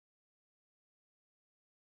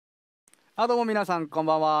どうも皆さんこん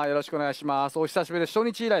ばんは。よろしくお願いします。お久しぶりです。初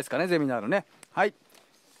日以来ですかね、ゼミナールね。はい。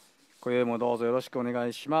今宵もどうぞよろしくお願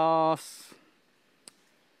いします。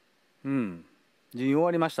授業終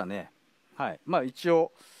わりましたね。はい。まあ一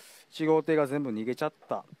応、1号艇が全部逃げちゃっ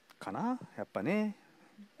たかな。やっぱね。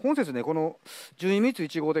今節ね、この順位3つ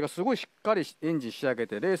1号艇がすごいしっかりエンジン仕上げ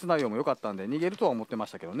て、レース内容も良かったんで、逃げるとは思ってま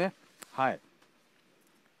したけどね。はい。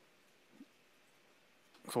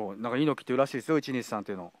そう、なんか猪木っていうらしいですよ、123っ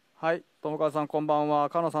ていうの。はい、友川さんこんばんは。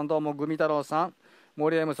かのさんどうも。グミ太郎さん、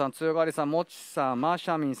森 M さん、強がりさん、もちさん、マーシ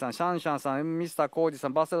ャミンさん、シャンシャンさん、ミスターコージさ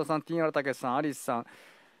ん、バステロさん、ティーンアルタケさん、アリスさん、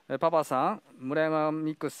パパさん、村山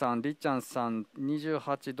ミクさん、りっちゃんさん、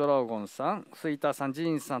28ドラゴンさん、スイターさん、ジ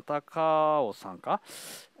ーンさん、高尾さんか、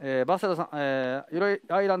バステロさん、ゆろい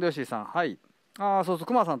アイランドヨシーさん、はい、そうそう、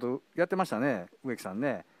クマさんとやってましたね、植木さん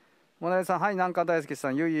ね。モナレさん、はい、南海大好きさ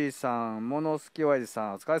ん、ゆいさん、モノスキおやじさ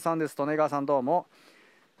ん、お疲れさんです。利根川さん、どうも。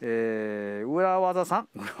裏技さん、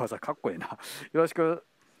裏技かっこいいな。よろしく。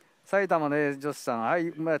埼玉の女子さん、は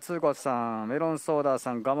い、通子さん、メロンソーダ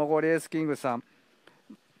さん、ガモゴリエースキングさん、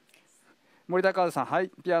森高さん、はい、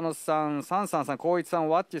ピアノさん、サンさんさん、光一さん、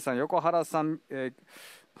ワッチさん、横原さん、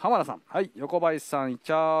浜田さん、はい、横林さん、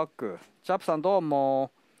チャーク、チャップさん、どうも。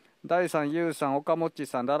大さん、ゆうさん、岡もっち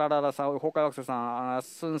さん、ララララさん、ほかやくせさん、あっ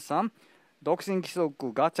すんさん、独身貴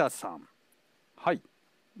族ガチャさん、はい、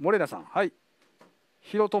モレナさん、はい、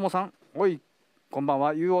ひろともさん、おい、こんばん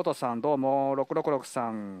は、ゆうおとさん、どうも、666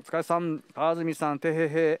さん、お疲れさん、かずみさん、てへ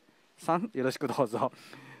へさん、よろしくどうぞ。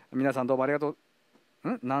皆さんどうもありがとう。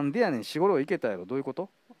なんでやねん、4、5、6いけたやろ、どういうこと？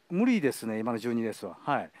無理ですね、今の12レースは。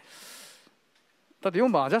はい。だって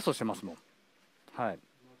4番アジャストしてますもん。はい。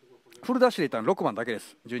フルダッシュでいったら6番だけで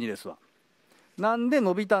す、12レースは。なんで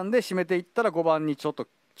伸びたんで締めていったら5番にちょう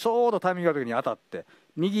どタイミングがある時に当たって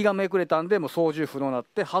右がめくれたんでもう操縦不能になっ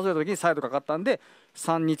て外れた時にサイドかかったんで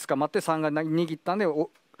3に捕まって3が握ったんで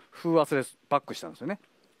風圧でバックしたんですよね。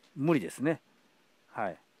無理ですね。は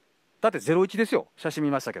い。だって01ですよ、写真見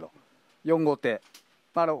ましたけど。4号艇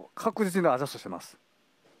確実にアジャストしてます。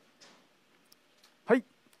はい。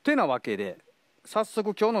てなわけで早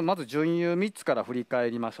速今日のまず順位3つから振り返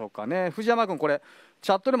りましょうかね。藤山君、これ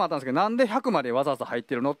チャットでもあったんですけど、なんで100までわざわざ入っ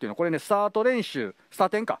てるのっていうの、これね、スタート練習、スター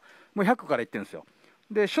テンか、もう100からいってるんですよ。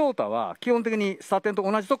で、翔太は基本的にスターテンと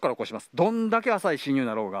同じとこから起こします。どんだけ浅い進入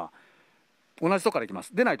だろうが、同じとこからいきま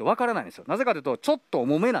す。でないと分からないんですよ。なぜかというと、ちょっと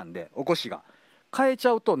重めなんで、起こしが。変えち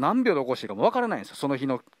ゃうと何秒で起こしていいかも分からないんですよ、その日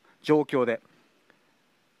の状況で。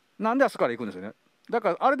なんであそこから行くんですよね。だか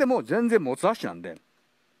ら、あれでもう全然持つ足なんで。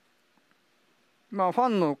ファ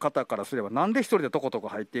ンの方からすればなんで一人でとことこ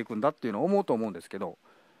入っていくんだっていうのを思うと思うんですけど、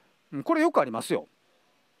これよくありますよ。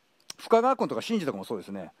深川君とか新次とかもそうです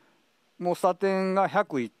ね。もうスタテンが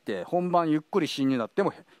100いって本番ゆっくり進入になって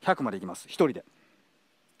も100までいきます、一人で。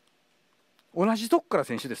同じとこから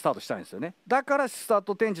選手でスタートしたいんですよね。だからスター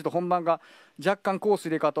ト展示と本番が若干コース入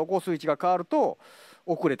れ方、コース位置が変わると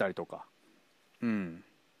遅れたりとか。こん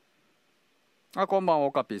ばんは、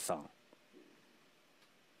オカピーさん。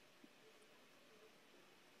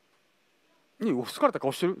疲れた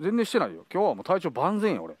顔してる？全然してないよ。今日はもう体調万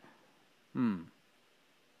全よ、俺。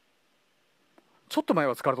ちょっと前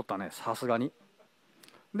は疲れとったね、さすがに。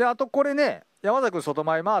で、あとこれね、山田君外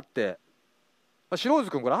前回って、白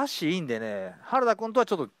水君これ足いいんでね、原田君とは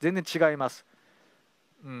ちょっと全然違います。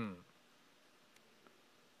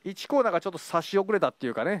1コーナーがちょっと差し遅れたってい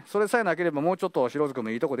うかね、それさえなければもうちょっと白水君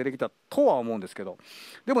もいいとこ出てきたとは思うんですけど、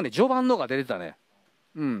でもね、序盤のが出てたね。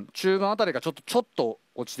中盤あたりがちょっと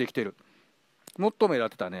落ちてきてる。もっと目立っ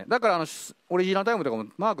てたね。だからオリジナルタイムとかも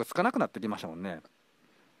マークつかなくなってきましたもんね。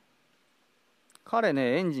彼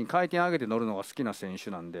ね、エンジン回転上げて乗るのが好きな選手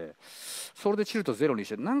なんで、それでチルトゼロにし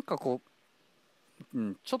てなんかこ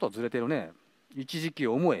う、ちょっとずれてるね、一時期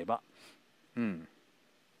を思えば。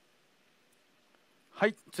は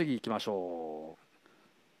い、次行きましょ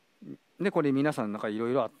う。でこれ皆さんなんかいろ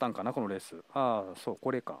いろあったんかな、このレース。そう、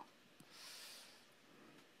これか。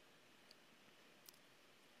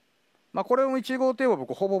これも1号艇は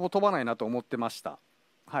僕ほぼほぼ飛ばないなと思ってました。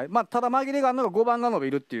はい。ただ紛れがあるのが5番が伸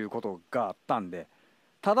びるっていうことがあったんで、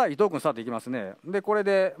ただ伊藤君スタートいきますね。でこれ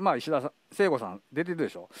で石田さん、聖子さん出てるで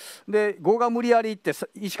しょ。で5が無理やりいって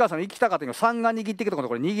石川さん行きたかったけど3が握ってきたところ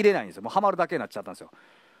これ握れないんですよ。もうはまるだけになっちゃったんですよ。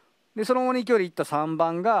でそのまま勢いでいった3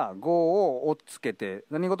番が5を追っつけて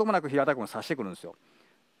何事もなく平田君を刺してくるんですよ。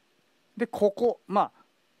でここ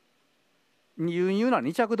悠々な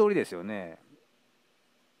2着通りですよね。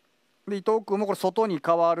で伊藤君もこれ外に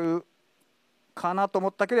変わるかなと思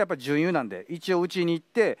ったけどやっぱり準優なんで一応打ちに行っ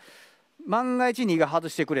て万が一2が外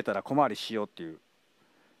してくれたら小回りしようっていう。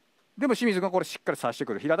でも清水君はこれしっかり刺して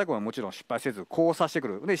くる。平田君はもちろん失敗せずこう刺してく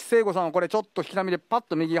る。で聖子さんはこれちょっと引き波でパッ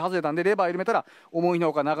と右外れたんでレバー緩めたら思い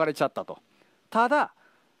のほか流れちゃったと。ただ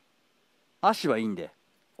足はいいんで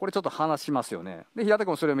これちょっと離しますよね。で平田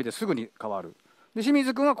君もそれを見てすぐに変わる。で清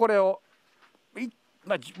水君はこれを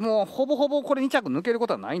もうほぼほぼこれ2着抜けるこ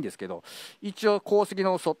とはないんですけど一応鉱石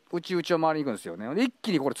の内々を回りに行くんですよね。で一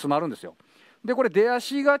気にこれ詰まるんですよ。でこれ出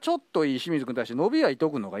足がちょっといい清水君に対して伸びは伊藤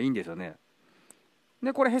君の方がいいんですよね。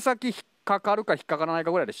でこれへさき引っかかるか引っかからない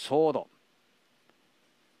かぐらいでちょうど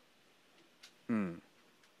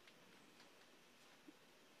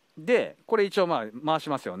でこれ一応回し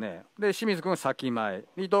ますよね。で清水君が先前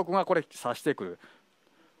伊藤君がこれ刺してくる。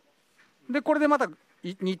でこれでまた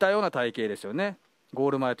似たような体型ですよね。ゴ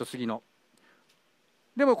ール前と次の。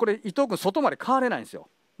でもこれ伊藤君外まで変われないんですよ。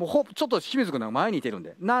もうちょっと清水君の方が前にいてるん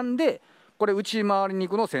で。なんでこれ内回りに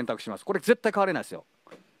行くのを選択します。これ絶対変われないですよ。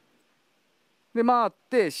で回っ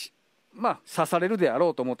て刺されるであろ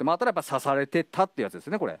うと思って回ったらやっぱ刺されてたってやつです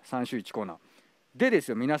ね。これ3周1コーナーでです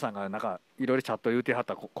よ。皆さんがなんかいろいろチャット言うてはっ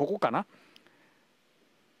たここかな。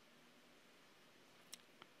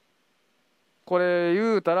これ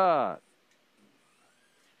言うたら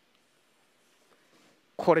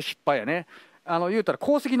これ失敗やね。言うたら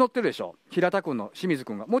鉱石乗ってるでしょ。平田君の清水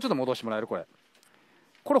君がもうちょっと戻してもらえる。こ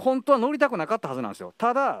れ本当は乗りたくなかったはずなんですよ。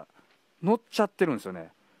ただ乗っちゃってるんですよ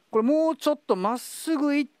ね。これもうちょっとまっす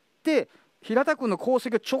ぐ行って平田君の鉱石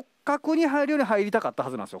を直角に入るように入りたかった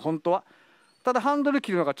はずなんですよ本当は。ただハンドル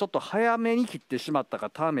切るのがちょっと早めに切ってしまった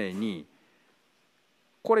がために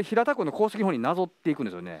これ平田君の鉱石の方になぞっていくん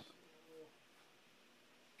ですよね。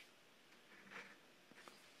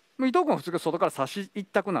伊藤君は普通外から差し行っ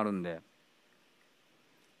たくなるんで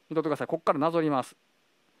見とってください。ここからなぞります。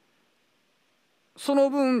その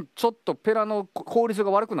分ちょっとペラの効率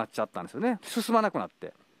が悪くなっちゃったんですよね。進まなくなっ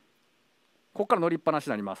てここから乗りっぱなし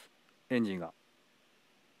になりますエンジンが。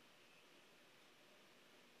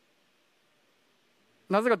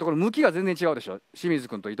なぜかところ向きが全然違うでしょ。清水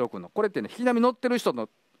君と伊藤君のこれってね引き波乗ってる人と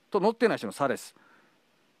乗ってない人の差です。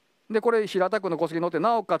でこれ平田君の小杉乗って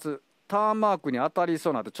なおかつターンマークに当たりそ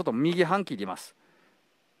うなのでちょっと右半切ります。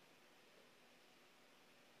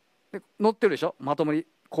で乗ってるでしょまともに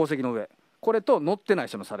鉱石の上。これと乗ってない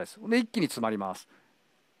人の差です。で一気に詰まります。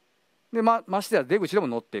でましてや出口でも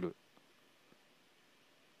乗ってる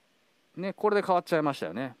ね。これで変わっちゃいました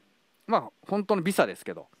よね。本当のビザです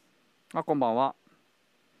けど。こんばんは。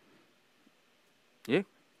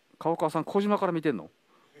川川さん小島から見てんの。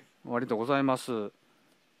ありがとうございます。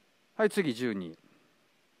はい次12。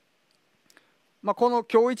この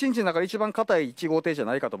今日一日の中で一番硬い1号艇じゃ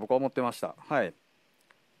ないかと僕は思ってました。はい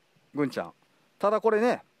ぐんちゃん。ただこれ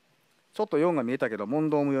ねちょっと4が見えたけど問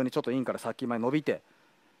答無用にちょっとインから先前伸びて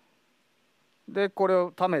でこれ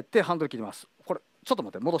を溜めてハンドル切ります。これちょっと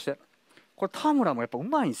待って戻して。これ田村もやっぱう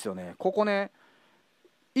まいんですよね。ここね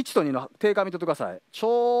1と2の定価見とってください。ち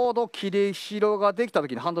ょうど切り代ができた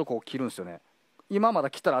時にハンドルこう切るんですよね。今まだ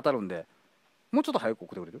切ったら当たるんでもうちょっと早く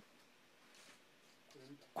送ってくれる。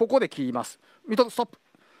ここで切ります。見とストップ。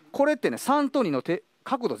これってね3と2の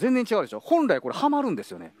角度全然違うでしょ。本来これはまるんで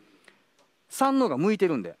すよね。3の方が向いて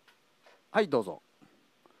るんで。はいどうぞ。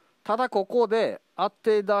ただここで当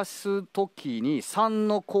て出す時に3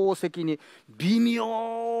の鉱石に微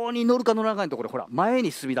妙に乗るか乗らないところほら前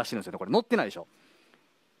に滑り出してるんですよね。これ乗ってないでしょ。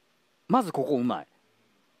まずここうまい。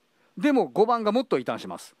でも5番がもっと異端し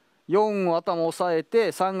ます。4を頭押さえて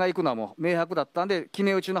3が行くのはもう明白だったんで決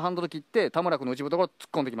め打ちのハンドル切って田村君の内懐突っ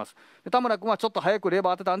込んできます。で田村君はちょっと早くレ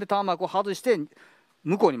バー当てたんでターンマークを外して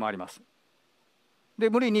向こうに回ります。で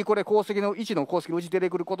無理にこれ鉱石の位置の鉱石の内出て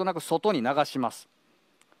くることなく外に流します。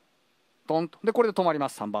トンとでこれで止まりま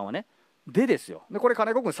す。3番はね。でですよ。でこれ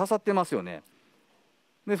金子君刺さってますよね。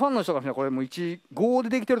でファンの人が見たらこれもう1-5で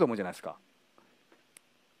できてると思うじゃないですか。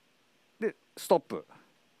でストップ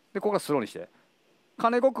でここからスローにして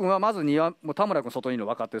金子君はまず2はもう田村君外にいる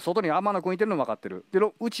の分かってる。外に天野君いてるの分かってる。で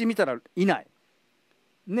内見たらいない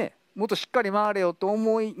ね。もっとしっかり回れよと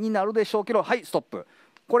思いになるでしょうけどはいストップ。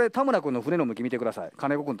これ田村君の船の向き見てください。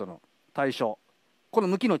金子君との対象この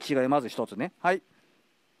向きの違いまず一つね。はい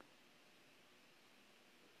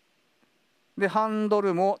でハンド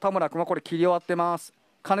ルも田村君はこれ切り終わってます。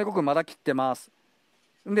金子君まだ切ってます。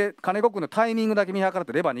で金子君のタイミングだけ見計らっ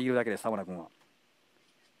てレバー握るだけです。田村君は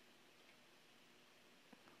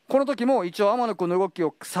この時も一応天野君の動き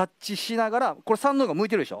を察知しながらこれ3の方が向い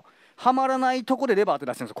てるでしょ。はまらないとこでレバーって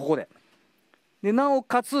出してるんですよ。ここでなお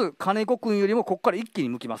かつ金子君よりもここから一気に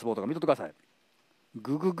向きます。ボートが見とってください。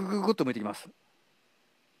グググググっと向いてきます。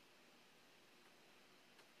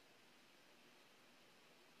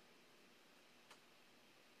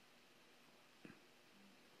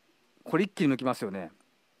これ一気に抜きますよね。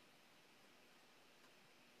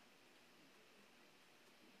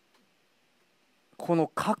この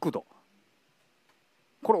角度、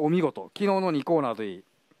これお見事。昨日の2コーナーといい、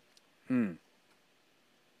うん、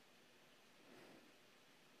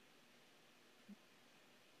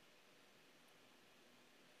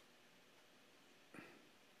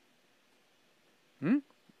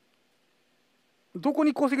どこ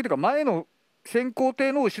に航跡というか、前の先行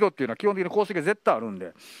艇の後ろっていうのは基本的に航跡が絶対あるん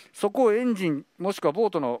で、そこをエンジンもしくはボー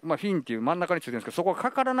トの、フィンっていう真ん中についてるんですけど、そこが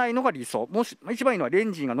かからないのが理想。もし一番いいのはエ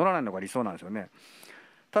ンジンが乗らないのが理想なんですよね。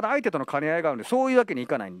ただ相手との兼ね合いがあるんで、そういうわけにい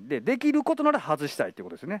かないんで、できることなら外したいっていう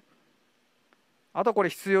ことですね。あとこ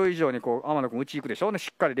れ必要以上にこう天野君内行くでしょ、ね、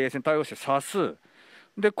しっかり冷静に対応して刺す。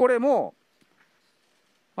でこれも、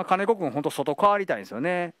金子君本当外変わりたいんですよ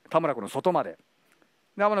ね、田村君の外まで。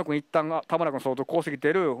で天野君一旦が田村君相当高すぎ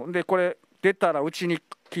てるで、これ出たら内に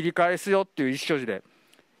切り返すよっていう意思表示で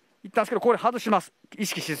一旦ですけど、これ外します、意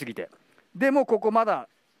識しすぎて。でもここまだ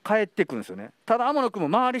帰ってくるんですよね。ただ天野君も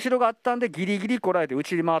周り白があったんでギリギリこらえて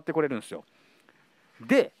内に回ってこれるんですよ。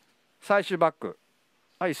で最終バック、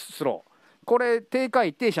はいスロー、これ定下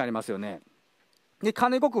一停止ありますよね。で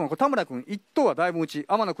金子君は田村君一等はだいぶ内、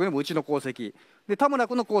天野君よりも内の鉱石で、田村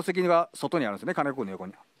君の鉱石が外にあるんですよね、金子君の横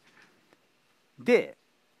に。で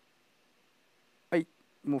はい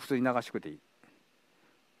もう普通に流してくれていい。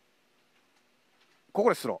ここ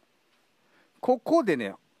でスロー、ここで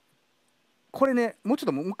ね、これね、もうちょっ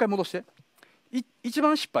ともう一回戻して。一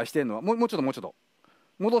番失敗してるのはもうちょっと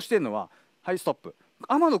戻してるのは、はいストップ、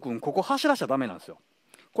天野君ここ走らしちゃダメなんですよ。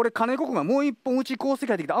これ金子君がもう一本内鉱石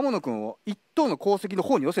入ってきて天野君を一等の鉱石の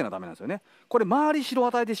方に寄せなダメなんですよね。これ周り白を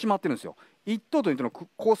与えてしまってるんですよ。一等と二等の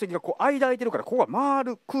鉱石がこう間空いてるから、ここが回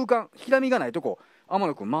る空間、ひらみがないとこ天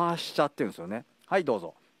野君回しちゃってるんですよね。はいどう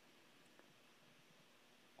ぞ。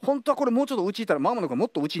本当はこれもうちょっと内いったら天野君もっ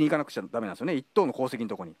と内に行かなくちゃダメなんですよね、一等の鉱石の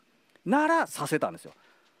とこにならさせたんですよ。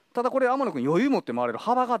ただこれ天野君余裕持って回れる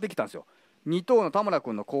幅ができたんですよ。2等の田村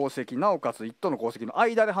君の鉱石なおかつ1等の鉱石の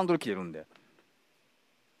間でハンドル切れるんで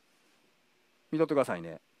見とってください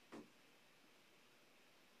ね。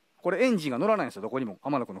これエンジンが乗らないんですよ、どこにも。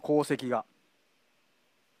天野君の鉱石が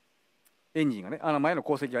エンジンがね、前の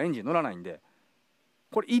鉱石がエンジン乗らないんで、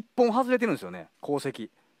これ1本外れてるんですよね、鉱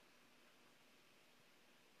石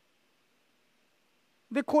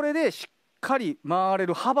で。これでしっかり回れ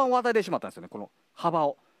る幅を与えてしまったんですよね。この幅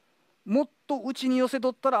をもっと内に寄せと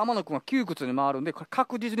ったら天野君は窮屈に回るんで、これ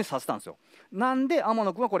確実にさせたんですよ。なんで天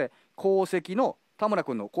野君はこれ鉱石の田村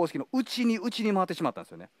君の鉱石の内に回ってしまったんで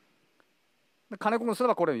すよね。金子君すれ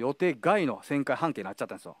ばこれ予定外の旋回半径になっちゃっ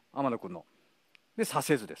たんですよ、天野君の。でさ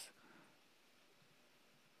せずです。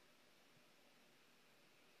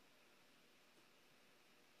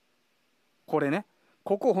これね、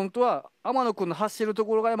ここ本当は天野君の走ると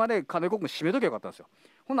ころぐらいまで金子君締めときゃよかったんですよ。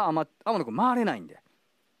ほんなら天野君回れないんで、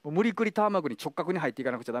無理くりターマークに直角に入ってい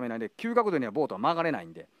かなくちゃダメなんで、急角度にはボートは曲がれない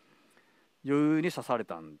んで余裕にさせ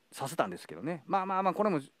たんですけどね。これ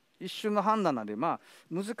も一瞬の判断なんで、難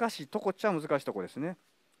しいとこっちゃ難しいとこですね。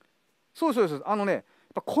そうやっ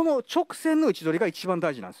ぱこの直線の位置取りが一番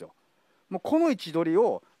大事なんですよ。もうこの位置取り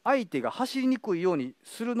を相手が走りにくいように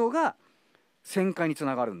するのが旋回につ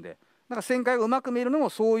ながるんで、だから旋回がうまく見えるのも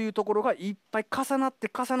そういうところがいっぱい重なって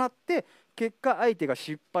結果相手が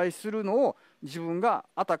失敗するのを自分が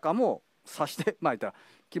あたかも刺して言ったら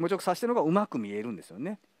気持ちよく刺してるのがうまく見えるんですよ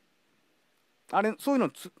ね。そういうの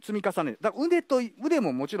を積み重ねる。だから腕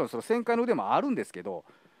ももちろんその旋回の腕もあるんですけど、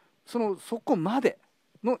そこまで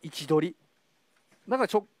の位置取りだか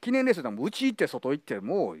ら記念レースでも内行って外行って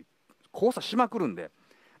もう交差しまくるんで、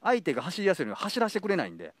相手が走りやすいのに走らせてくれな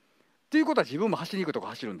いんで、っていうことは自分も走りに行くとこ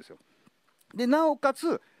走るんですよ。でなおか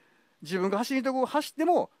つ自分が走りに行くとこ走って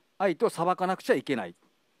も相手をさばかなくちゃいけない。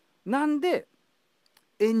なんで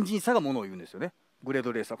エンジン差がものを言うんですよね、グレー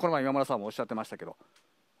ドレーサー。この前今村さんもおっしゃってましたけどっ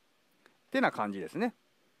てな感じですね。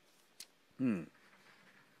ち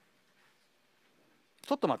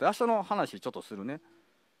ょっと待って、明日の話ちょっとするね。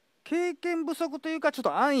経験不足というかちょっ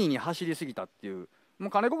と安易に走りすぎたっていう、もう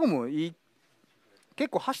金子君も結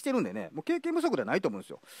構走ってるんでね、もう経験不足ではないと思うんです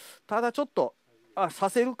よ。ただちょっとさ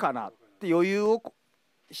せるかなって余裕を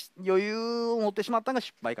持ってしまったのが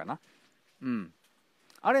失敗かな。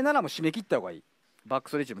あれならもう締め切った方がいい。バック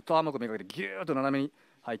ストレッチもトアーム君めがけてギューッと斜めに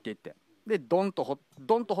入っていってでドンと掘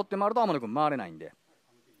って回ると天野君回れないんで。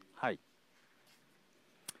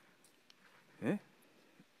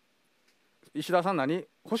石田さん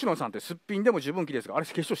星野さんってすっぴんでも十分綺麗ですが、あれ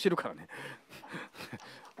化粧してるからね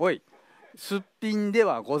おい、すっぴんで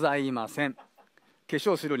はございません。化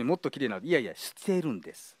粧するよりもっと綺麗な、いやしてるん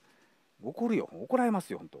です。怒られま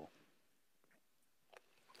すよ本当。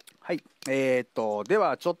はい、で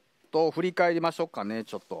はちょっと振り返りましょうかね。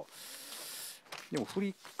ちょっとでも振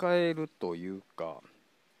り返るというか、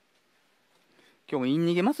今日もイン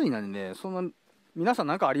逃げ祭りなんで、そんな皆さん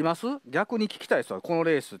何かあります？逆に聞きたいですわ、この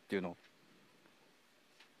レースっていうの。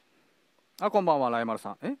あ、こんばんは、ライマル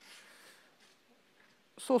さん。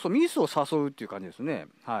そうそう、ミスを誘うっていう感じですね。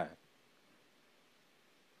はい。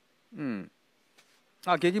うん。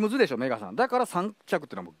あ、激ムズでしょ、メガさん。だから3着っ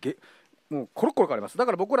ていうのはもうコロコロ変わります。だ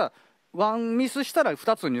から僕ら、ワンミスしたら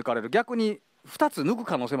2つ抜かれる。逆に2つ抜く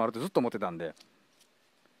可能性もあるってずっと思ってたんで。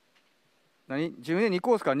自分で2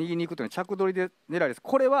コースから右に行くというのは着取りで狙いです。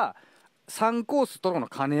これは3コースとの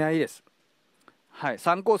兼ね合いです。はい、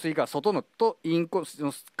3コース以下、外のとインコース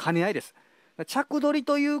の兼ね合いです。着取り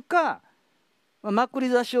というか、まくり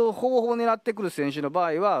出しをほぼほぼ狙ってくる選手の場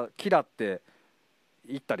合は嫌って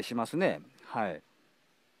いったりしますね。はい。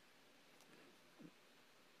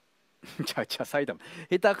じゃあ埼玉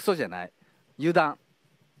下手くそじゃない、油断、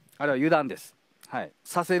あれは油断です。はい、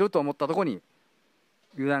させると思ったところに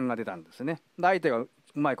油断が出たんですね。で相手がう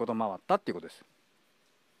まいこと回ったっていうことです。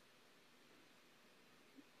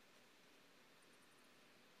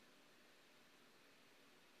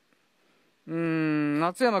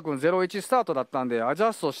松山君0-1スタートだったんでアジ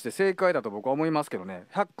ャストして正解だと僕は思いますけどね。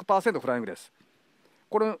 100% フライングです。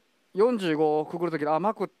これ45をくぐるときに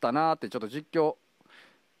まくったなーってちょっと実況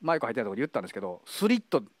マイク入ってたところで言ったんですけど、スリッ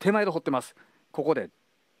ト手前で掘ってます。ここで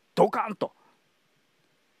ドカンと。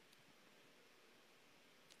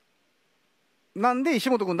なんで石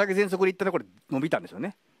本君だけ全速でいったらこれ伸びたんですよ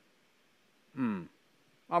ね。うん。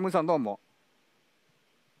ムーさんどうも。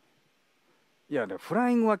いやでフラ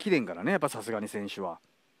イングは切れんからね、やっぱさすがに選手は。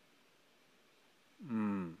う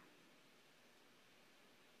ん。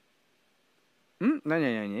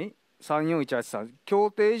何 ?34183 協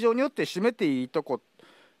定上によって締めていいとこ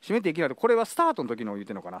締めていきないと、これはスタートの時の言う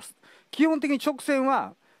てんのかな。基本的に直線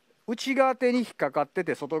は内側手に引っかかって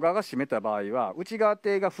て外側が締めた場合は内側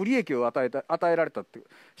手が不利益を与えられたって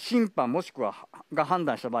審判もしくはが判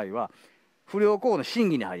断した場合は不良候補の審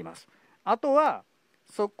議に入ります。あとは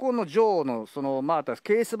そこの上のその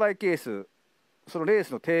ケースバイケース、そのレース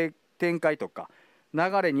の展開とか流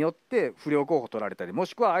れによって不良候補取られたり、も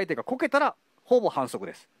しくは相手がこけたらほぼ反則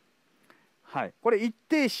です。はい、これ一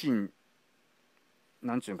定心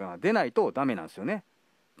なんちゅうかな、出ないとダメなんですよね。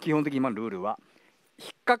基本的に今のルールは引っ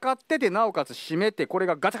かかっててなおかつ締めてこれ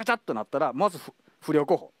がガチャガチャっとなったらまず不良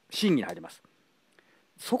候補審議に入ります。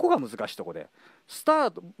そこが難しいところでスター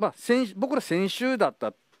ト、僕ら選手だっ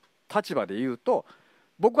た立場で言うと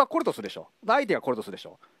僕はこれとするでしょ、相手がこれとするでし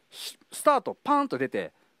ょ。スタートパーンと出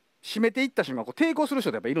て締めていった瞬間抵抗する人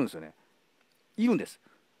ってやっぱいるんですよね。いるんです。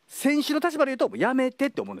選手の立場で言うともうやめてっ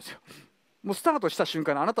て思うんですよ。もうスタートした瞬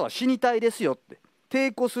間にあなたは死にたいですよって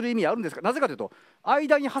抵抗する意味あるんですか。なぜかというと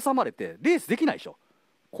間に挟まれてレースできないでしょ。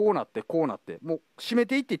こうなってこうなってもう締め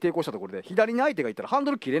ていって抵抗したところで左に相手がいたらハン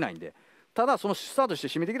ドル切れないんで、ただそのスタートして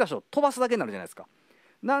締めてきた人を飛ばすだけになるじゃないですか。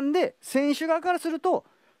なんで選手側からすると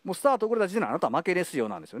もうスタート遅れた時点であなたは負けですよ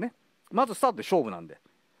なんですよね。まずスタートで勝負なんで。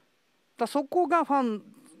そこがファン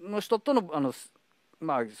の人との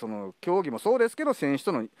その競技もそうですけど選手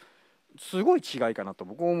とのすごい違いかなと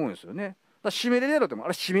僕は思うんですよね。締めれろってもあ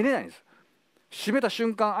れ締めれないんです。締めた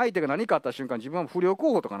瞬間相手が何かあった瞬間自分は不良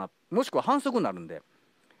候補とかなもしくは反則になるんで、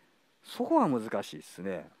そこは難しいです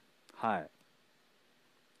ね。はい。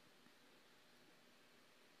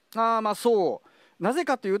そうなぜ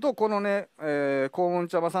かというとこのね、黄門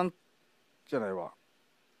茶葉さんじゃないわ、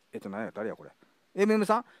何や誰やこれ MM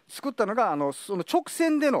さん作ったのがその直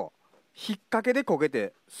線での引っ掛けでこけ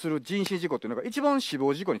てする人身事故っていうのが一番死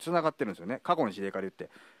亡事故につながってるんですよね、過去の事例から言って。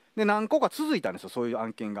で何個か続いたんですよ、そういう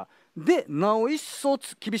案件が。でなお一層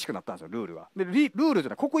厳しくなったんですよ、ルールが。でルールというの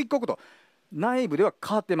は刻一刻と内部では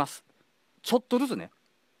変わってます、ちょっとずつね。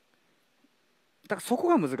だからそこ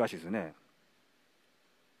が難しいですよね。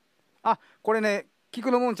これね菊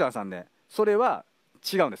野もんちゃんさんね、それは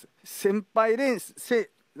違うんです。先輩レース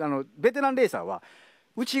ベテランレーサーは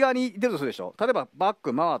内側に出るとするでしょ。例えばバッ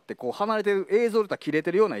ク回ってこう離れてる映像でたら切れ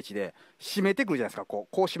てるような位置で締めてくるじゃないですか。こ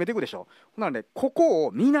う締めてくるでしょ。なのでここ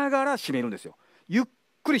を見ながら締めるんですよ。ゆっ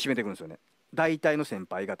くり締めてくるんですよね、大体の先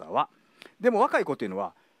輩方は。でも若い子っていうの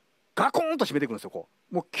はガコーンと締めてくるんですよ。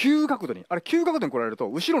もう急角度に急角度に来られると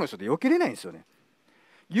後ろの人で避けれないんですよね。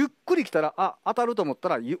ゆっくり来たら当たると思った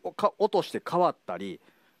ら落として変わったり、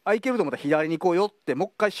いけると思ったら左に寄ってもう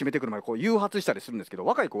一回締めてくるまで誘発したりするんですけど、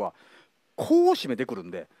若い子はこう締めてくるん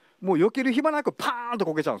でもう避ける暇なくパーンと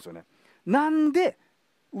こけちゃうんですよね。なんで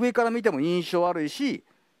上から見ても印象悪いし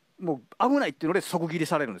もう危ないっていうので即切り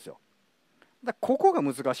されるんですよ。ここが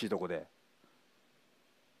難しいとこで、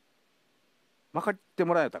分かって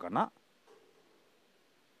もらえたかな。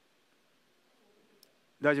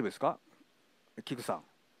大丈夫ですか、菊さん。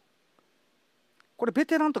これベ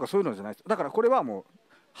テランとかそういうのじゃないです。だからこれはもう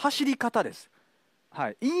走り方です。は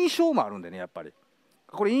い、印象もあるんでね、やっぱり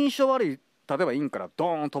これ印象悪い、例えばインからド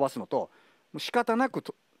ーン飛ばすのと、もう仕方なく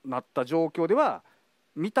となった状況では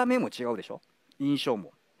見た目も違うでしょ、印象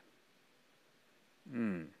も。う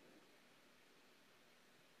ん。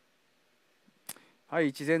はい、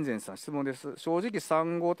一前々さん質問です。正直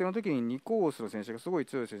3号艇の時に2コースの選手がすごい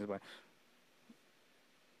強い選手の場合、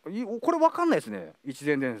これ分かんないですね、一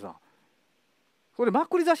前々さん。これま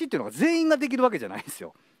くり差しっていうのが全員ができるわけじゃないんです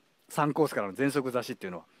よ。3コースからの全速差しってい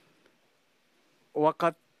うのは分か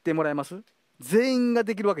ってもらえます？全員が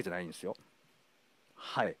できるわけじゃないんですよ。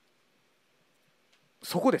はい、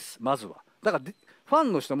そこです。まずはだからファ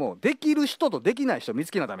ンの人もできる人とできない人を見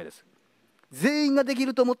つけなダメです。全員ができ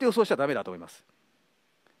ると思って予想しちゃダメだと思います。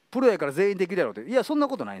プロやから全員できるやろうって、いやそんな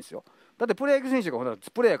ことないんですよ。だってプロ野球選手がほら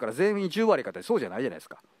プロやから全員10割かってそうじゃないじゃないです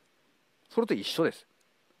か。それと一緒です。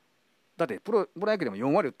だってプロ野球でも4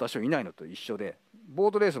割打った人いないのと一緒で、ボ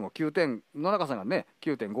ートレースも9点、野中さんがね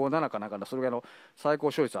 9.57 かなんかのそれぐらいの最高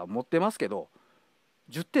勝率は持ってますけど、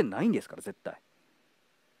10点ないんですから絶対。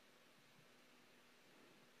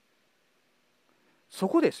そ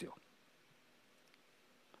こですよ。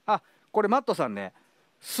あ、これマットさんね、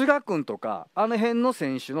菅君とかあの辺の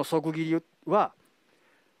選手の即切りは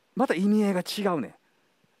また意味合いが違うね。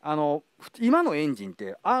今のエンジンっ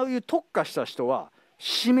てああいう特化した人は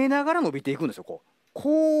締めながら伸びていくんですよ。こ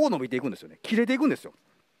う伸びていくんですよね。切れていくんですよ。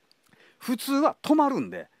普通は止まるん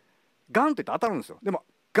でガンといって当たるんですよ。でも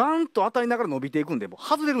ガンと当たりながら伸びていくんでもう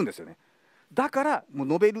外れるんですよね。だからもう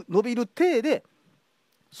伸びる体で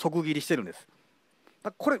即切りしてるんです。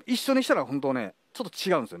これ一緒にしたら本当ねちょっと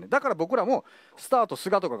違うんですよね。だから僕らもスタート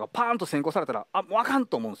菅とかがパーンと先行されたらもうあかん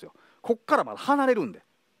と思うんですよ。こっからまだ離れるんで。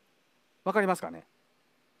わかりますかね。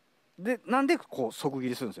でなんで即切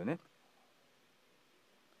りするんですよね。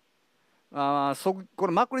こ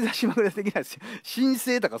れまくり出しまくり出しできないですよ。申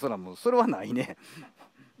請とかそれはないね。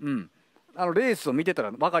うん、レースを見てた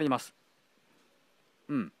ら分かります。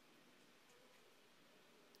うん、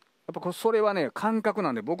やっぱそれはね感覚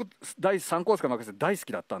なんで、僕第3コースから負けて大好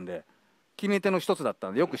きだったんで、決め手の一つだった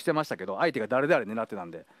んでよくしてましたけど、相手が誰々狙ってた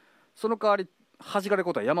んで、その代わり弾かれる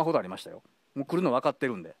ことは山ほどありましたよ。もう来るの分かって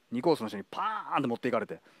るんで、2コースの人にパーンと持っていかれ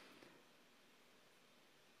て。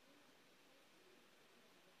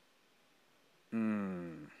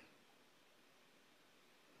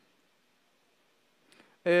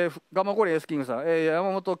ガマコリエスキングさん、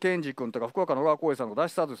山本健二君とか福岡の小川浩平さんの出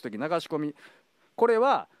しスタートするとき流し込み、これ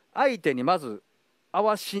は相手にまず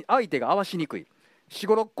相手が合わしにくい。4、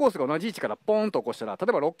5、6コースが同じ位置からポーンと起こしたら、例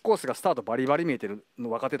えば6コースがスタートバリバリ見えてる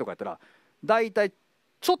の若手とかやったら大体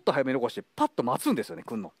ちょっと早めに起こしてパッと待つんですよね、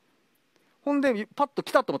来んの。ほんでパッと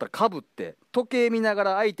来たと思ったらかぶって時計見なが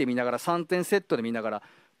ら相手見ながら3点セットで見ながら、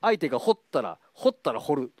相手が掘ったら掘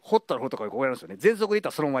るとかこうやるんですよね。全速でいった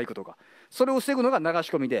らそのまま行くとか、それを防ぐのが流し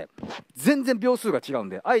込みで、全然秒数が違うん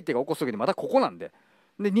で、相手が起こす時にまたここなんで、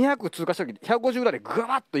200通過した時に150ぐらいでグ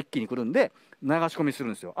ワッと一気に来るんで流し込みする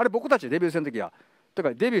んですよ。あれ僕たちデビュー戦の時はだか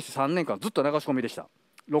らデビューして3年間ずっと流し込みでした。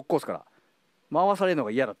6コースから回されるのが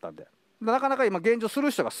嫌だったんで、なかなか今現状する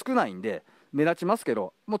人が少ないんで目立ちますけ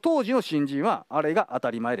ど、もう当時の新人はあれが当た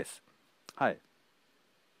り前です。はい。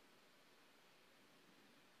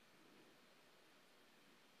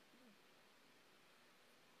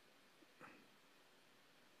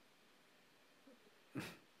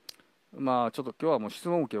まあちょっと今日はもう質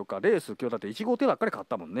問受けようか。レース今日だって1号艇ばっかり買っ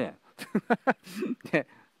たもんね。ね、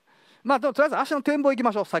まあとりあえず明日の展望いき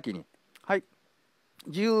ましょう先に。はい、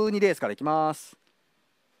12レースからいきます。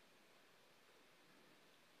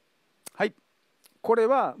はい、これ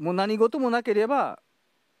はもう何事もなければ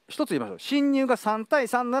一つ言いましょう。進入が3対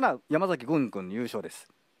3なら山崎軍君の優勝です。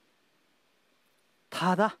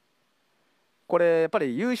ただこれやっぱ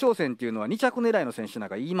り優勝戦っていうのは2着狙いの選手なん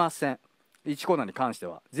かいません。1コーナーに関して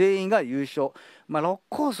は全員が優勝。まあ6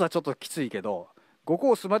コースはちょっときついけど5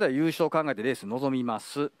コースまでは優勝を考えてレース臨みま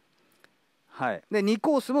す。はい、で2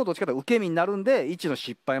コースもどっちかというと受け身になるんで1の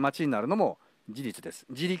失敗待ちになるのも事実です。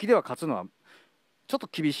自力では勝つのはちょっと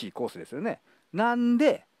厳しいコースですよね。なん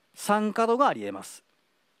で3カードがありえます。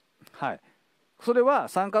はい、それは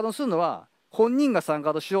3カードするのは本人が3カ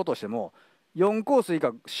ードしようとしても4コース以下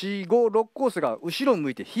4、5、6コースが後ろ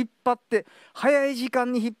向いて引っ張って早い時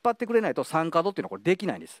間に引っ張ってくれないと3カードっていうのはこれでき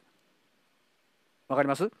ないんです。わかり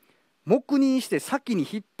ます？黙認して先に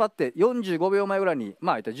引っ張って45秒前ぐらいに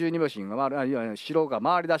12秒針が回る白が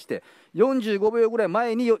回り出して45秒ぐらい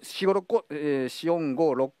前に4、5、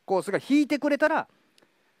6コースが引いてくれたら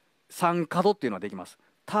3角っていうのはできます。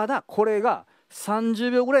ただこれが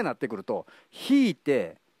30秒ぐらいになってくると引い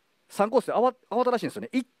て3コースで慌ただしいんですよね。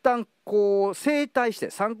一旦こう正対して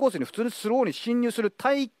3コースに普通にスローに進入する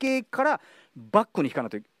体型からバックに引かない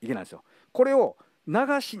といけないんですよ。これを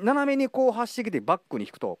斜めにこう走ってきてバックに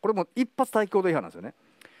引くとこれも一発待機行動違反なんですよね。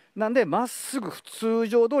なんでまっすぐ通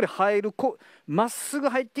常通り入るまっすぐ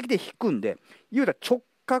入ってきて引くんで、言うたら直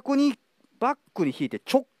角にバックに引いて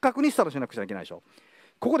直角にスタートしなくちゃいけないでしょ。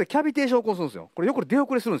ここでキャビテーションを起こすんですよ。これよく出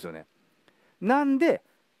遅れするんですよね。なんで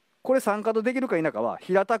これ3角できるか否かは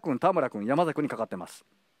平田君、田村君、山崎君にかかってます。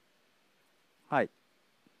はい。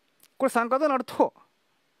これ3角になると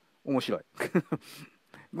面白い。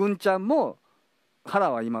ぐんちゃんも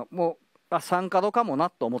原は今もう3角かもな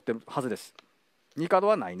と思ってるはずです。2角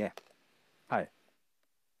はないね。はい。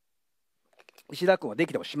石田君はで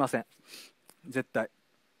きてもしません。絶対。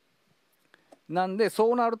なんで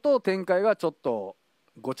そうなると展開がちょっと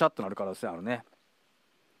ごちゃっとなる可能性あるね。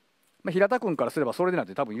平田君からすればそれでなん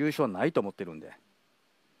て多分優勝はないと思ってるんで、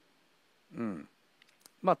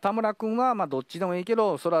田村君はどっちでもいいけ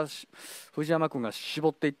ど、それは藤山君が絞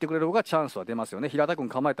っていってくれる方がチャンスは出ますよね。平田君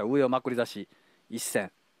構えたら上をまくり出し一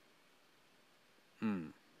戦、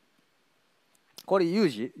これユ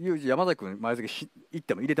ージ山崎君前付け行っ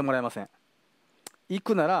ても入れてもらえません。行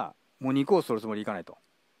くならもう2コース取るつもりで行かないと。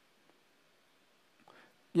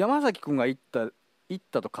山崎君が行っ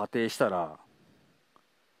たと仮定したら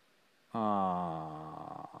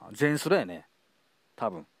全スロやね多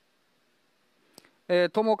分。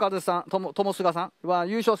友菅さんは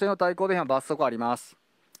優勝戦の対抗で罰則あります。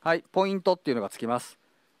はい、ポイントっていうのがつきます。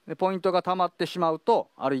でポイントがたまってしまうと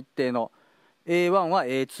ある一定の A1 は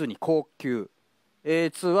A2 に高級、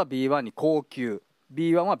 A2 は B1 に高級、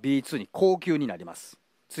 B1 は B2 に高級になります。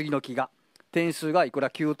次の期が点数がいくら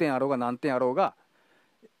9点あろうが何点あろうが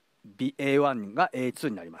A1 が A2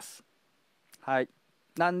 になります。はい。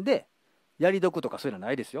なんでやり得とかそういうのは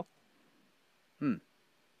ないですよ。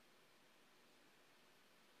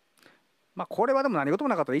これはでも何事も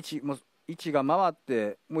なかったら1が回っ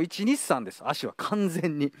てもう1日3です。足は完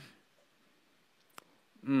全に。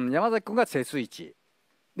山崎君が背水1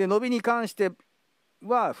で、伸びに関して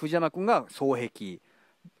は藤山君が双璧、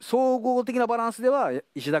総合的なバランスでは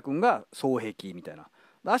石田君が双璧みたいな。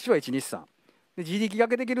足は1、2、3で自力が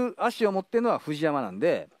けできる足を持ってるのは藤山なん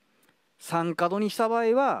で、3角にした場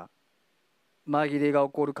合は紛れが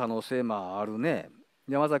起こる可能性もあるね。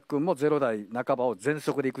山崎君も0台半ばを全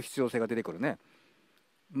速でいく必要性が出てくるね。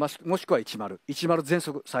もしくは10全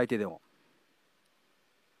速最低でも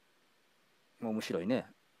面白いね。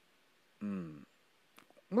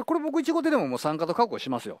これ僕1号手でももう3角確保し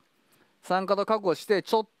ますよ。3角確保して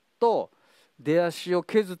ちょっと出足を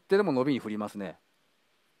削ってでも伸びに振りますね。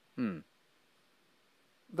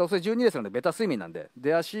どうせ12レースなんでベタ睡眠なんで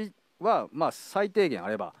出足は最低限あ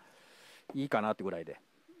ればいいかなってぐらいで、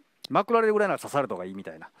まくられるぐらいなら刺された方がいいみ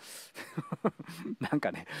たいななん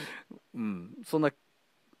かね、そんな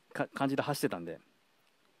感じで走ってたんで。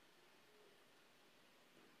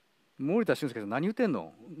森田俊介さん何言ってん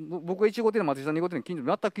の。僕は1号店の松井さん2号店の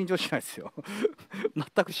全く緊張しないですよ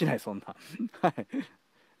全くしないそんなはい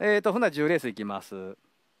ほな10レースいきます。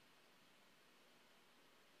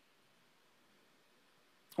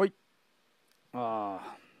はい。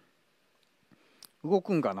動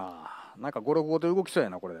くんかな。なんか5、6号で動きそうや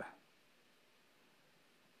なこれ。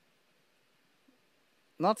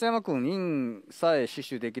夏山君インさえ死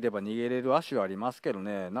守できれば逃げれる足はありますけど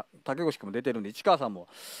ね。竹越君も出てるんで市川さんも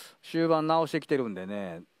終盤直してきてるんで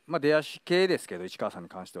ね、出足系ですけど市川さんに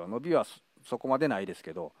関しては伸びはそこまでないです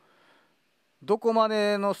けど、どこま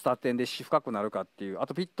でのスタ点で深くなるかっていう、あ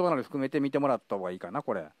とピットなど含めて見てもらった方がいいかな。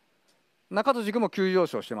これ中戸軸も急上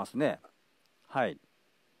昇してますね。はい、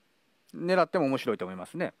狙っても面白いと思いま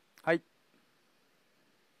すね。はい。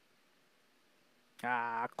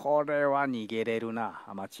これは逃げれるな。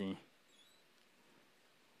天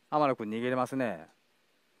野君逃げれますね。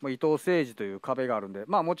もう伊藤誠二という壁があるんで、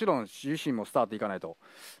もちろん自身もスタートいかないと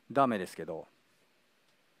ダメですけど、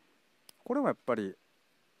これもやっぱり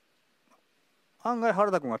案外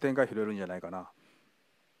原田君が展開拾えるんじゃないかな。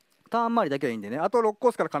ターン回りだけはいいんでね。あと6コ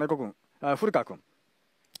ースから金子君、古川君、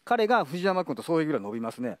彼が藤山君とそういうぐらい伸び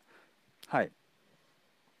ますね。はい。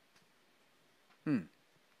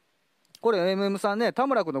これ MM さんね、田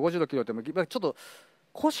村君の50キロってもちょっと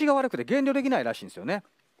腰が悪くて減量できないらしいんですよね。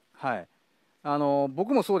はい。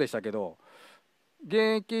僕もそうでしたけど、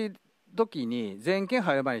現役時に前剣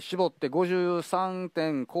入る前に絞って53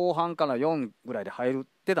点後半から4ぐらいで入っ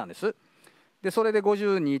てたんです。でそれで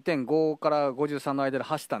52.5から53の間で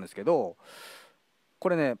走ったんですけど、こ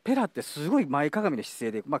れね、ペラってすごい前かがみの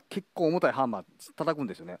姿勢で、結構重たいハンマー叩くん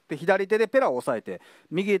ですよね。で左手でペラを押さえて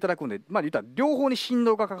右で叩くんで、言ったら両方に振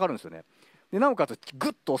動がかかるんですよね。でなおかつグ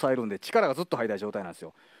ッと押さえるんで力がずっと入った状態なんです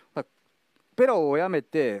よ。ペラをやめ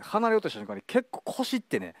て離れようとした瞬間に結構腰っ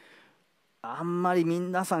てね、あんまり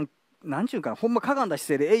皆さんなんちゅうかな、ほんまかがんだ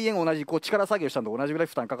姿勢で永遠同じ力作業したのと同じぐらい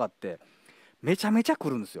負担かかってめちゃめちゃく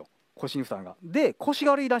るんですよ、腰に負担が。で腰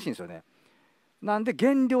が悪いらしいんですよね。なんで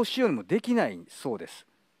減量しようにもできないそうです。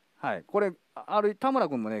はい、これ田村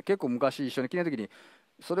君もね、結構昔一緒に来た時に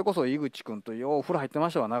それこそ井口君とようお風呂入ってま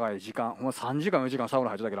したわ、長い時間、3時間4時間サウナ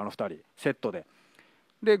入ってたけど、2人セットで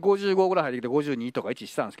55ぐらい入ってきて52とか1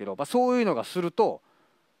したんですけど、そういうのがすると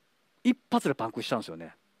一発でパンクしちゃうんですよ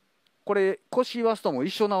ね。これ腰言わすとも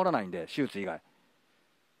一生治らないんで、手術以外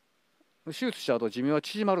手術しちゃうと寿命は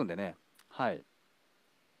縮まるんでね。はい、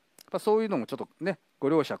そういうのもちょっとねご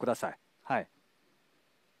容赦ください。はい、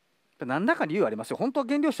何らか理由ありますよ。本当は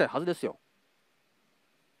減量したいはずですよ。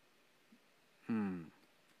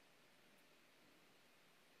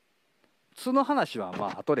その話は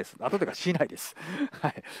後です。後というかしないです。は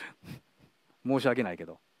い。申し訳ないけ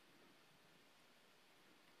ど。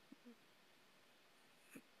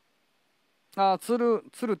鶴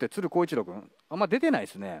って鶴光一郎君、あんま出てないで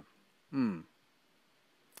すね。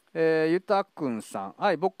ゆたくんさん、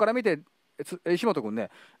はい、僕から見て石本君ね、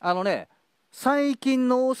最近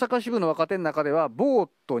の大阪支部の若手の中ではボー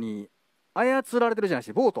トに操られてるじゃないで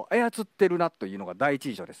すか、ボート操ってるなというのが第一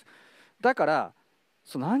印象です。だから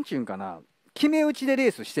なんちゅうんかな、決め打ちでレ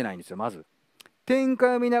ースしてないんですよ。まず展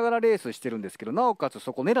開を見ながらレースしてるんですけど、なおかつ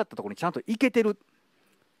そこ狙ったところにちゃんと行けてる、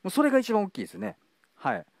もうそれが一番大きいですね。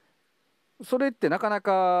はい、それってなかな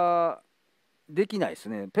かできないです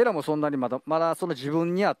ね。ペラもそんなにまだその自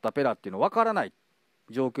分に合ったペラっていうの分からない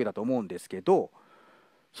状況だと思うんですけど、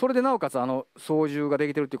それでなおかつ操縦がで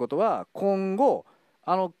きてるっていうことは、今後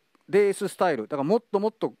レーススタイルだからもっとも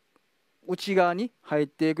っと内側に入っ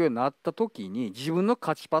ていくようになった時に自分の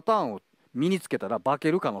勝ちパターンを身につけたら化け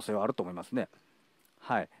る可能性はあると思いますね。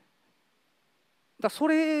はい、そ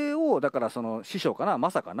れをだからその師匠かな、ま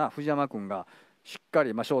さかな藤山君がしっか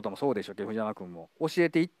り、翔太もそうでしょうけど藤山君も教え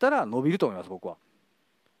ていったら伸びると思います、僕は。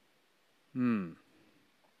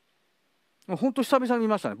本当久々に見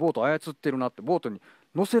ましたね、ボート操ってるなって、ボートに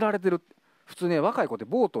乗せられてるって。普通ね、若い子って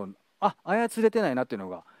ボート操れてないなっていうの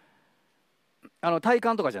が体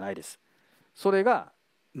感とかじゃないです。それが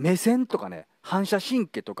目線とかね、反射神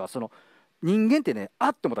経とか、人間ってね、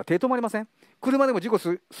って思ったら手止まりません？車でも事故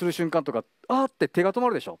する瞬間とかって手が止ま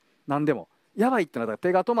るでしょ。何でもやばいってなったら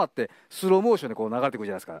手が止まってスローモーションでこう流れてくる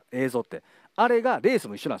じゃないですか、映像って。あれがレース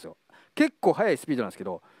も一緒なんですよ。結構速いスピードなんですけ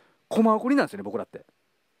どコマ送りなんですよね、僕らって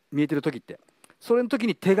見えてる時って。それの時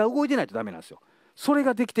に手が動いてないとダメなんですよ。それ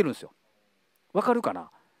ができてるんですよ。わかるかな？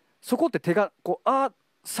そこって手がこう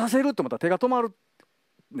させると思ったら手が止まる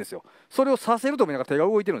んですよ。それをさせると思いながら手が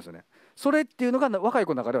動いてるんですよね。それっていうのが若い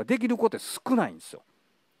子の中ではできる子って少ないんですよ。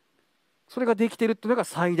それができてるっていうのが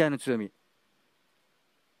最大の強み。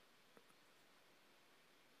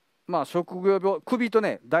職業病、首と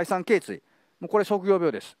ね第三頸椎、もうこれ職業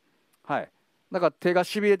病です。はい、だから手が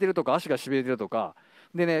しびれてるとか足がしびれてるとか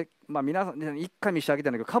でね、皆さん一回見せてあげ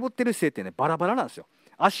たんだけど、かぶってる姿勢ってねバラバラなんですよ。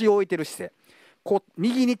足を置いてる姿勢、こう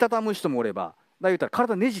右に畳む人もおれば、言ったら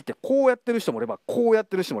体ねじってこうやってる人もおれば、こうやっ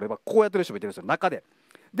てる人もおれば、こうやってる人もいてるんですよ、中で。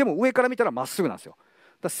でも上から見たらまっすぐなんですよ。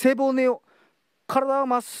背骨を、体を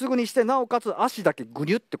まっすぐにして、なおかつ足だけぐ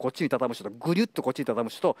にゅってこっちに畳む人とぐにゅってこっちに畳む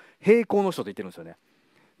人と平行の人といてるんですよね。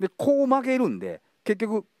でこう曲げるんで、結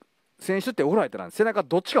局選手っておられたら背中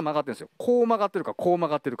どっちが曲がってるんですよ。こう曲がってるかこう曲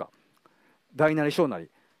がってるか、大なり小なり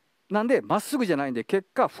なんでまっすぐじゃないんで、結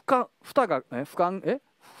果負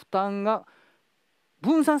担が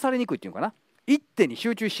分散されにくいっていうのかな、一手に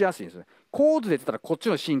集中しやすいんですね。構図で言ってたらこっち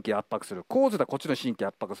の神経圧迫する、構図でこっちの神経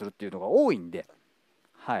圧迫するっていうのが多いんで、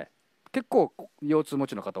はい、結構腰痛持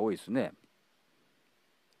ちの方多いですね。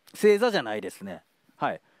正座じゃないですね。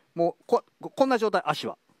はい、もうこんな状態、足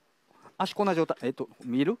こんな状態、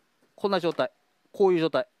見える？こんな状態、こういう状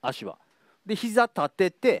態、足は。で膝立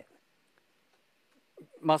てて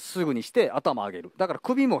まっすぐにして頭上げる。だから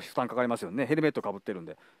首も負担かかりますよね、ヘルメットかぶってるん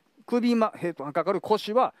で。首負担かかる、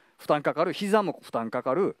腰は負担かかる、膝も負担か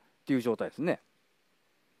かるっていう状態ですね。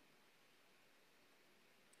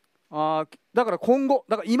だから今後、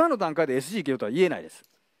だから今の段階で SG いけるとは言えないです。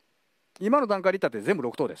今の段階でいったって全部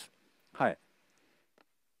6頭です。はい、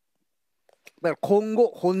だから今後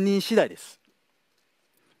本人次第です。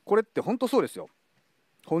これって本当そうですよ。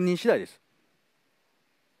本人次第です。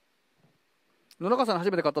野中さん初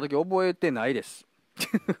めて買った時覚えてないです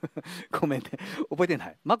ごめんね、覚えてな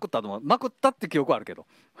い。まくったって記憶はあるけど、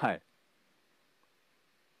はい。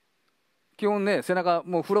基本ね背中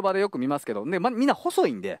もう風呂場でよく見ますけど、ねみんな細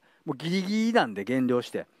いんでもうギリギリなんで減量し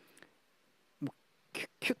てもうキュッ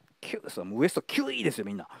キュッキュッですよ。もうウエストキュイですよ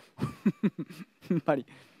みんなやっぱり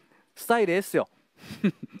スタイルですよ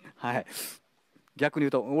はい、逆に言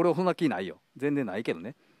うと俺はそんな気ないよ、全然ないけど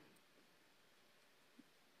ね。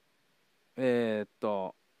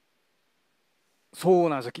そう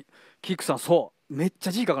なんですよ、キックさん、そうめっち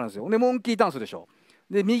ゃ時間かかるんですよ。でモンキータンスでしょ、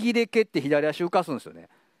で右で蹴って左足浮かすんですよね。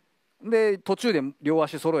で途中で両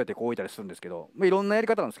足揃えてこう置いたりするんですけど、いろんなやり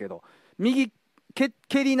方なんですけど、右蹴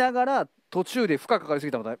りながら途中で負荷かかりす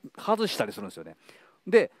ぎたら外したりするんですよね。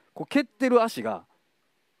でこう蹴ってる足が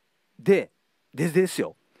です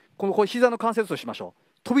よ、これ膝の関節としましょう。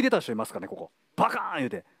飛び出た人いますかね、ここバカーン言う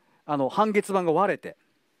て半月板が割れて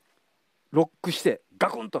ロックしてガ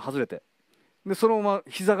クンと外れて、でそのまま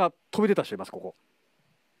膝が飛び出た人います。ここ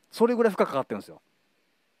それぐらい負荷かかってるんですよ。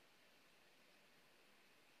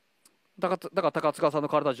だから高塚さんの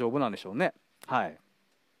体丈夫なんでしょうね。はい。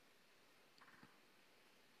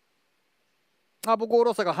僕お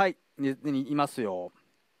ろさがはいにいますよ。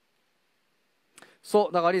そ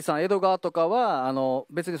うだからリーさん、江戸川とかは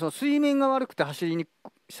別にその水面が悪くて走り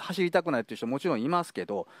たくないっていう人もちろんいますけ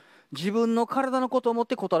ど、自分の体のことを思っ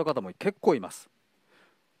て断る方も結構います。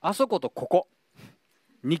あそことここ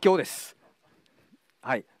2強です。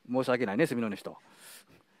はい、申し訳ないね住之江の人。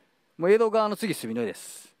もう江戸川の次住之江で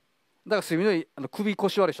す。だから住之江首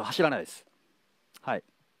腰悪い人走らないです。はい。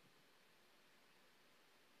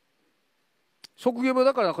職業病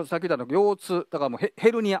だからさっき言ったの腰痛だからもう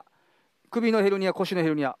ヘルニア、首のヘルニア、腰のヘ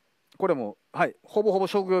ルニア、これもはいほぼほぼ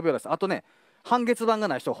職業病です。あとね半月板が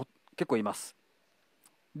ない人結構います。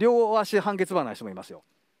両足半月板ない人もいますよ。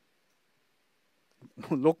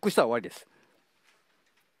もうロックしたら終わりです。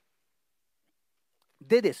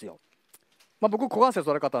ですよ、僕股関節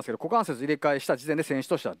悪かったんですけど、股関節入れ替えした時点で選手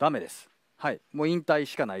としてはダメです。はい、もう引退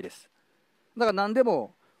しかないです。だから何で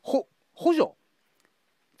も補助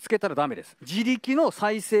つけたらダメです。自力の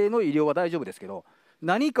再生の医療は大丈夫ですけど、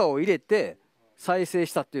何かを入れて再生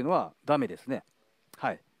したっていうのはダメですね。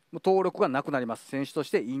はい、もう登録がなくなります。選手とし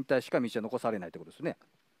て引退しか道は残されないということですね。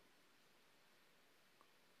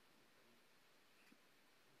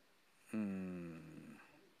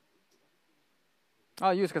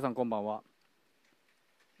ゆうすけさんこんばんは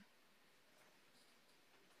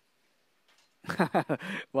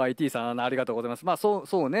YT さんありがとうございます。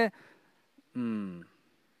そうね。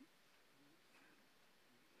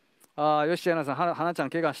よしやなさん、はなちゃん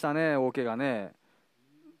怪我したね、大怪我ね。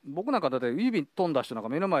僕なんかだって指飛んだ人なんか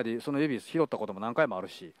目の前でその指拾ったことも何回もある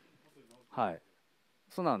し、はい、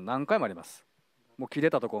そんなん何回もあります。もう切れ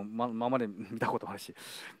たとこままで見たことあるし、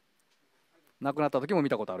亡くなった時も見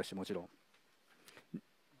たことあるし、もちろん。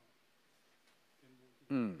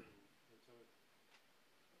ウ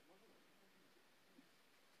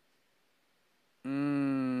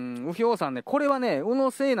ヒョウさんね、これはね、宇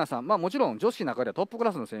野聖奈さん、もちろん女子の中ではトップク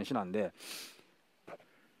ラスの選手なんで、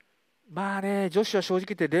女子は正直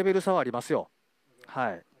言ってレベル差はありますよ。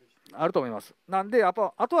はい、あると思います。なんであ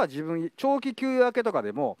とは自分長期休養明けとか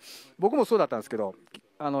でも、僕もそうだったんですけど、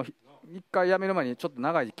一回辞める前にちょっと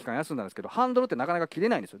長い期間休んだんですけど、ハンドルってなかなか切れ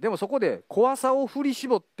ないんですよ。でもそこで怖さを振り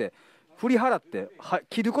絞って振り払って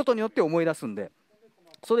切ることによって思い出すんで、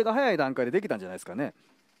それが早い段階でできたんじゃないですかね。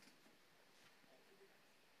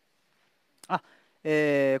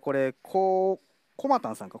これコマ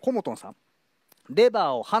タンさんかコモトンさん、レ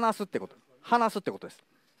バーを離すってことです。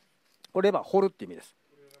これレバー掘るって意味です。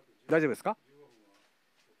大丈夫ですか？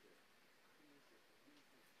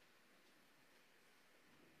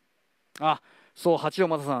そう、八尾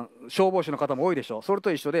正さん消防士の方も多いでしょう。それ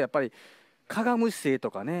と一緒でやっぱりかがむ姿勢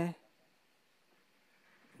とかね、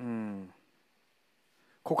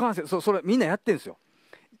股関節それみんなやってるんですよ。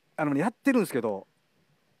やってるんですけど、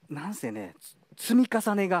なんせね積み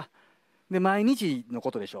重ねがで毎日の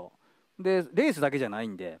ことでしょう。でレースだけじゃない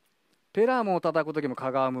んで、ペラも叩く時も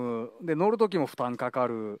かがむで、乗る時も負担かか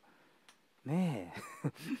るねえ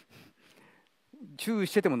注意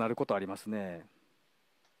しててもなることありますね。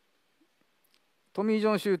トミー・ジ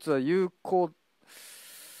ョン手術は有効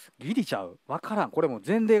ギリちゃう、分からん、これも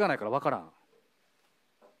前例がないから分からん。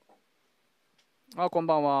こん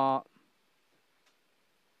ばんは。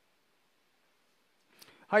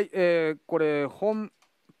はい、これポ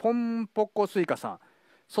ンポコスイカさん、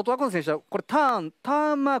外枠の選手はこれタ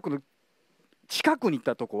ーンマークの近くに行っ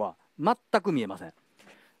たとこは全く見えません。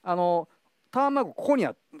ターンマークここに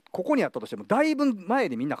あったとしてもだいぶ前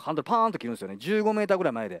でみんなハンドルパーンと切るんですよね。15メーターぐら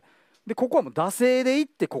い前で。ここはもう惰性で行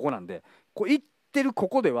ってここなんで、行ってるこ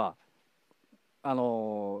こでは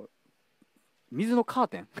水のカー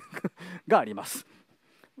テンがあります。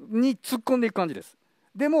に突っ込んでいく感じです。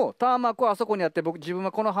でもターマークはあそこにあって、自分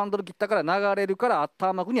はこのハンドル切ったから流れるからタ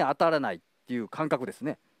ーマークには当たらないっていう感覚です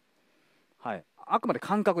ね。はい、あくまで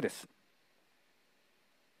感覚です。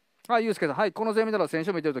はい、ゆうすけさん、はい、このゼミなら選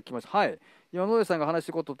手を見てると聞きました。はい、山添さんが話し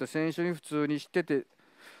てることって選手に普通に知ってて、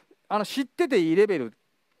知ってていいレベル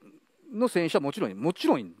の選手はもちろんもう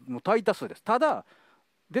大多数です。ただ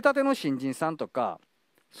出たての新人さんとか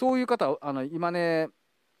そういう方、今ね、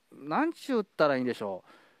なんちゅったらいいんでしょう、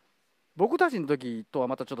僕たちの時とは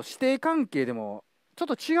またちょっと師弟関係でもちょっ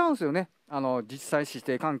と違うんですよね。実際師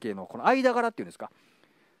弟関係のこの間柄っていうんですか、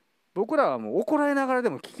僕らはもう怒られながらで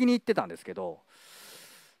も聞きに行ってたんですけど、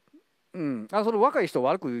その若い人を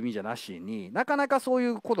悪く言う意味じゃなしに、なかなかそうい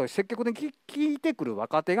うことを積極的に聞いてくる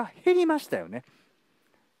若手が減りましたよね。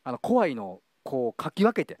怖いのをこうかき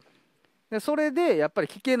分けて、でそれでやっぱり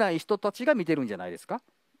聞けない人たちが見てるんじゃないですか。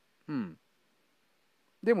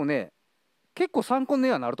でもね、結構参考に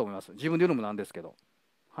はなると思います。自分で言うのもなんですけど。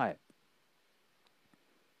はい。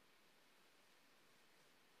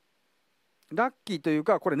ラッキーという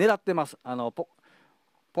か、これ狙ってます。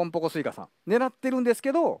ポンポコスイカさん。狙ってるんです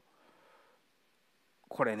けど、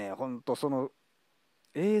これね、ほんとその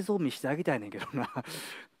映像見してあげたいねんけどな。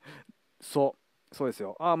そうです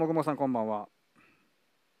よ。もぐもさんこんばんは。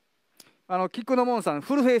キックのモンさん、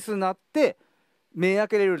フルフェイスになって目開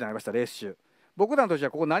けれるようになりました、レース中。僕らの時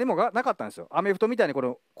はここ何もなかったんですよ。アメフトみたいに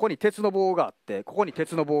ここに鉄の棒があって、ここに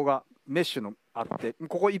鉄の棒がメッシュのあって、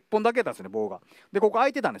ここ1本だけだったんですよね、棒が。でここ開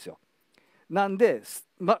いてたんですよ。なんで、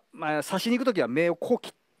刺しに行く時は目をこう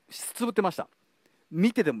つぶってました。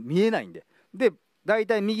見てても見えないんで。で大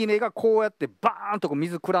体右目がこうやってバーンと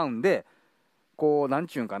水食らうんで、こうなん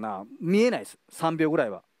ちゅうんかな、見えないです、3秒ぐらい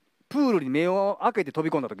は。プールに目を開けて飛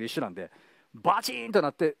び込んだ時と一緒なんで、バチーンとな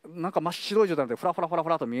ってなんか真っ白い状態でフラフラフラフ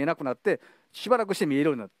ラと見えなくなって、しばらくして見える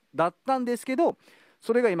ようになったんですけど、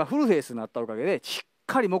それが今フルフェイスになったおかげでしっ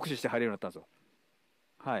かり目視して入れるようになったんですよ。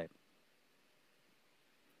はい、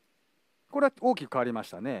これは大きく変わりまし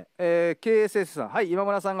たね。KSS さん、はい、今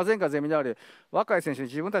村さんが前回ゼミナールで若い選手に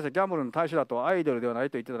自分たちはギャンブルの対象だとアイドルではない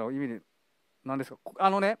と言ってたのは意味で何ですか。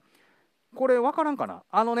これ分からんかな。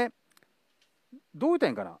どう言ったら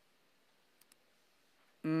いいんかな。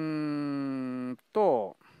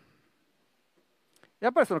や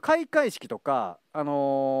っぱりその開会式とか、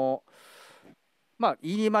入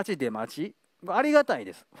り待ち出待ちありがたい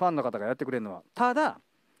です、ファンの方がやってくれるのは。ただ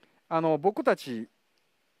僕たち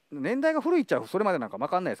年代が古いっちゃそれまでなんか分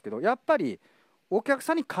かんないですけど、やっぱりお客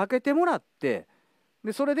さんにかけてもらって、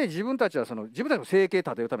でそれで自分たちは自分たちの生計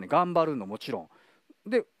立てるために頑張るのもちろん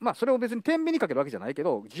で、それを別に天秤にかけるわけじゃないけ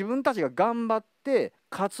ど、自分たちが頑張って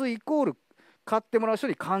勝つイコール買ってもらう人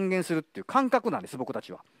に還元するっていう感覚なんです、僕た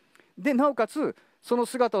ちは。でなおかつその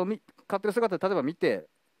姿を買ってる姿で例えば見て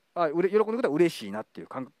喜んでくれたら嬉しいなっていう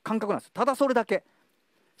感覚なんです。ただそれだけ、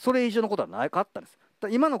それ以上のことはなかったんです。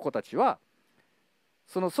今の子たちは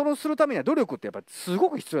それをするためには努力ってやっぱりすご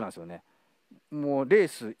く必要なんですよね。もうレー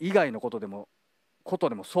ス以外のことでも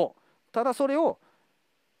そう。ただそれを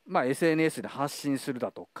SNS で発信する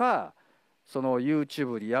だとか、その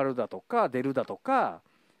YouTube でやるだとか出るだとか、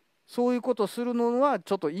そういうことするのは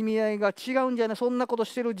ちょっと意味合いが違うんじゃない。そんなこと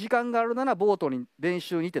してる時間があるならボートに練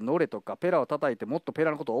習に行って乗れとか、ペラを叩いてもっとペ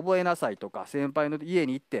ラのことを覚えなさいとか、先輩の家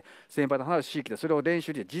に行って先輩の話を聞いてそれを練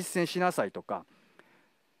習で実践しなさいとか、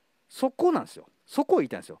そこなんですよ。そこを言い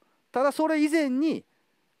たいんですよ。ただそれ以前に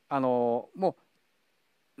も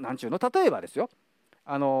うなんちゅうの、例えばですよ、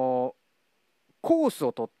コース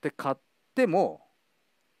を取って勝っても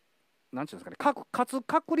なんていうんですかね、勝つ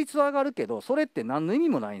確率は上がるけど、それって何の意味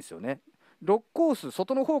もないんですよね。6コース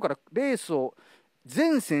外の方からレースを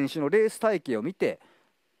全選手のレース体系を見て、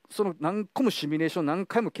その何個もシミュレーション何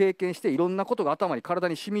回も経験して、いろんなことが頭に体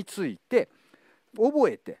に染みついて覚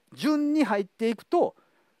えて順に入っていくと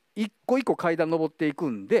一個一個階段登っていく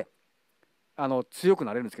んで強く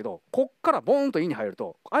なれるんですけど、こっからボーンとインに入る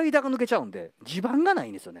と間が抜けちゃうんで地盤がない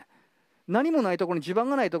んですよね。何もないところに地盤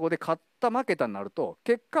がないところで勝った負けたになると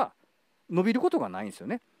結果伸びることがないんですよ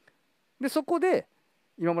ね。でそこで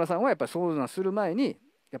今村さんはやっぱりそういうのする前に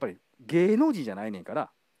やっぱり芸能人じゃないねんから、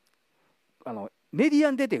メディ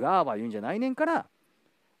アに出てガーバー言うんじゃないねんから、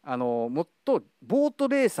もっとボート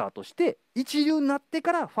レーサーとして一流になって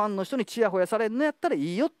からファンの人にチヤホヤされるのやったら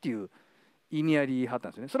いいよっていう意味ありはった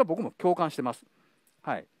んですよね。それは僕も共感してます。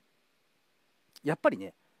はい。やっぱり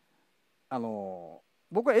ね、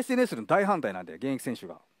僕は SNS の大反対なんで、現役選手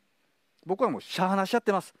が僕はもうしゃーなしやっ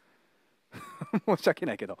てます。申し訳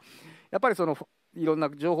ないけど、やっぱりいろんな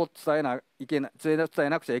情報を伝えなく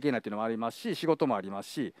ちゃいけないっていうのもありますし、仕事もあります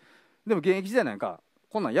し、でも現役時代なんか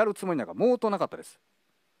こんなんやるつもりなんか毛頭なかったです。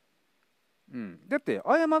だって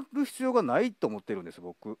謝る必要がないと思ってるんです、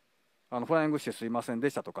僕。フライングしてすいませんで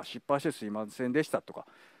したとか、失敗してすいませんでしたとか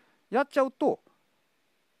やっちゃうと、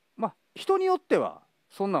人によっては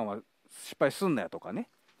そんなんは失敗すんなやとかね、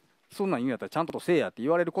そんなん言うんやったらちゃんとせえやって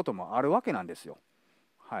言われることもあるわけなんですよ。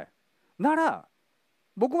なら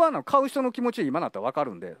僕は買う人の気持ち今だったら分か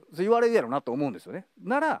るんで、言われるやろなと思うんですよね。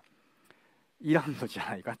ならいらんのじゃ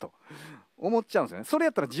ないかと思っちゃうんですよね。それ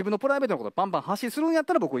やったら自分のプライベートのことバンバン発信するんやっ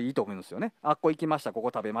たら僕はいいと思うんですよね。あっこ行きました、こ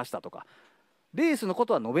こ食べましたとか、レースのこ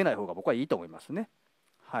とは述べない方が僕はいいと思いますね。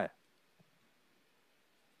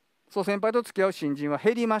そう、先輩と付き合う新人は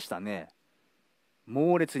減りましたね、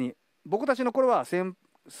猛烈に。僕たちの頃は最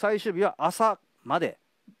終日は朝まで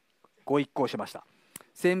ご一行しました。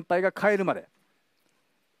先輩が帰るまで。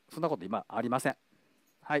そんなこと今ありません。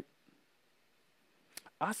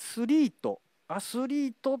アスリート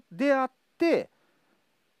であって、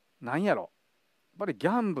何やろ、やっぱりギ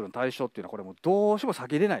ャンブルの対象っていうのはこれもうどうしても避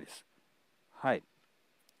けれないです。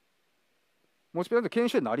モチベーション研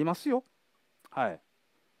修になりますよ。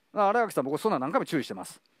荒垣さん、僕そんな何回も注意してま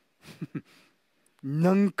す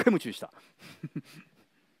何回も注意した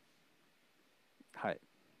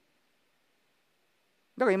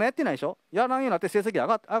だから今やってないでしょ。やらんようになって成績上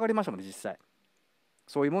がりましたもんね、実際。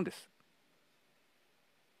そういうもんです。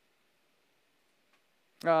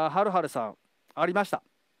はるはるさん、ありました。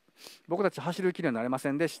僕たち走る気にはなれま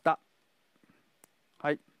せんでした。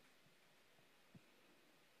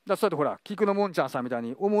そうやってほら、菊のもんちゃんさんみたい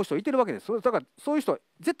に思う人いてるわけです。だからそういう人は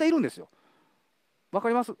絶対いるんですよ。わか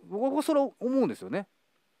ります？僕はそれを思うんですよね。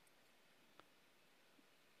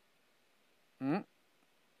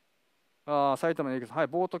埼玉の駅さん、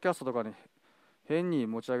ボートキャストとかに変に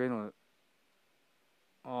持ち上げるの、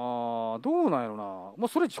どうなんやろな。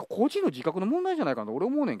それ個人の自覚の問題じゃないかなと俺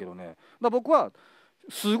思うねんけどね。僕は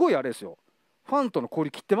すごいあれですよ、ファンとの交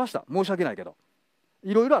流切ってました。申し訳ないけど、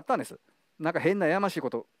いろいろあったんです。なんか変なやましいこ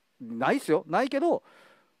とないっすよ、ないけど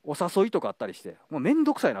お誘いとかあったりして、もうめん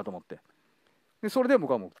どくさいなと思って、でそれで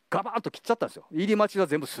僕はもうガバーッと切っちゃったんですよ。入り待ちは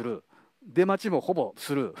全部スルー、出待ちもほぼ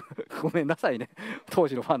スルーごめんなさいね当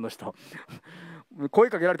時のファンの人声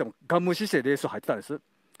かけられてもガン無視してレース入ってたんです。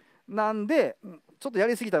なんでちょっとや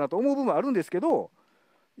りすぎたなと思う部分はあるんですけど、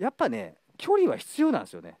やっぱね、距離は必要なんで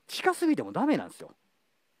すよね。近すぎてもダメなんですよ。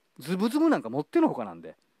ズブズブなんか持ってのほかなん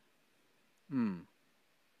で。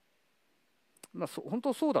本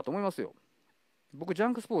当そうだと思いますよ。僕ジャ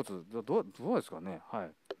ンクスポーツどうですかね。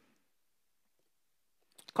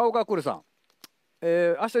顔がくるさん、明日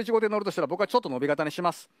1号艇乗るとしたら僕はちょっと伸び型にし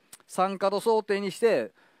ます。3角想定にし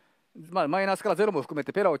て、マイナスからゼロも含め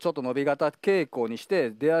てペラをちょっと伸び型傾向にし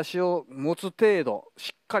て、出足を持つ程度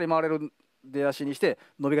しっかり回れる出足にして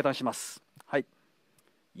伸び型にします。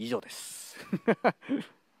以上です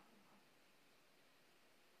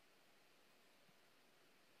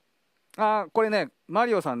これね、マ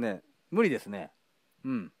リオさんね、無理ですね。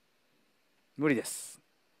無理です。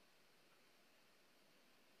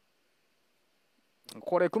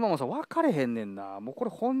これ熊本さん分かれへんねんな。もうこ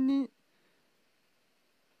れ本人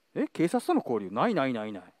警察との交流ない。だか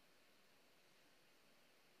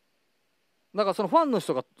らそのファンの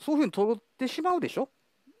人がそういうふうに取ってしまうでしょ。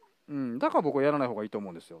だから僕はやらない方がいいと思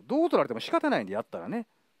うんですよ。どう取られても仕方ないんで、やったらね。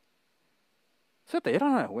そうやったらや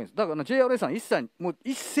らない方がいいんです。だから JRA さんもう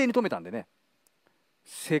一斉に止めたんでね、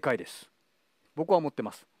正解です。僕は思って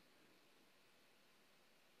ます。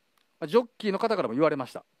ジョッキーの方からも言われま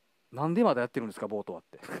した。なんでまだやってるんですかボートはっ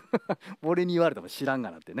て俺に言われても知らんが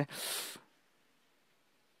なってね。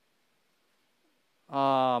そう、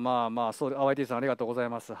YT さんありがとうござい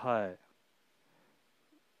ます。あ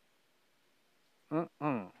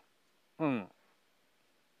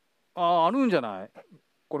るんじゃない。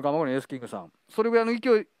これ、ガマゴリのエースキングさん、それぐらいの意気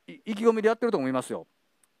込みでやってると思いますよ。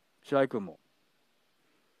白井君も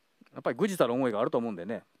やっぱり愚痴たる思いがあると思うんで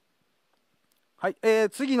ね。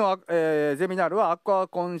次の、ゼミナールはアクア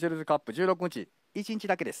コンシェルズカップ16日、1日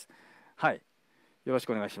だけです。よろし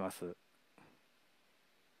くお願いします。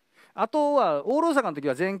あとは大阪の時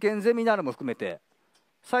は全県ゼミナールも含めて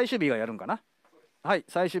最終日がやるんかな。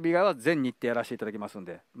最終日は全日程やらせていただきますん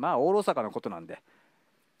で、大阪のことなんで、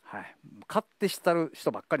勝手したる人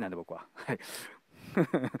ばっかりなんで僕は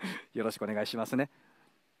よろしくお願いしますね。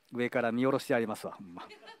上から見下ろしてやりますわ、ほんま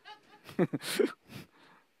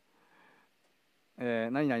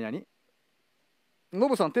何ノ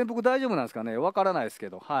ブさん、転覆大丈夫なんですかね。わからないですけ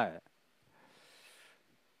ど、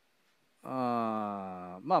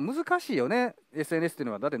難しいよね SNS っていう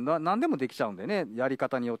のは。だって何でもできちゃうんでね、やり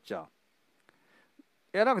方によっちゃ。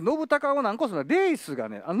なんか信孝は何コースのレースが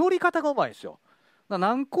ね、乗り方がうまいですよ。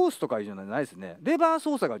何コースとかいうじゃないですね。レバー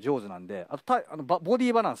操作が上手なんで、あとボデ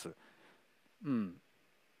ィバランス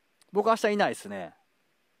僕明日いないですね。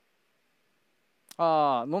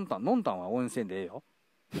ああ、のんたんは温泉でええよ。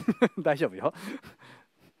大丈夫よ。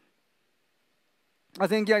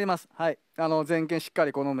全件あります。はい。全件しっか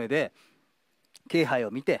りこの目で気配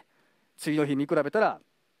を見て、次の日見比べたら、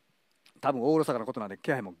多分大阪のことなんで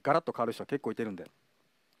気配もガラッと変わる人は結構いてるんで、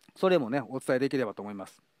それもねお伝えできればと思いま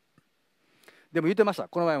す。でも言ってました。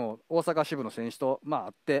この前も大阪支部の選手と会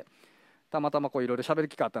ってたまたまこういろいろ喋る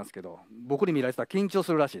機会あったんですけど、僕に見られてたら緊張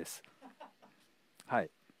するらしいです。は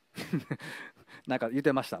い。なんか言っ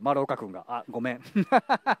てました。丸岡君が「あ、ごめん」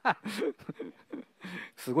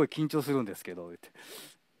すごい緊張するんですけど」って、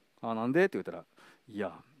あ、なんでって言ったら「い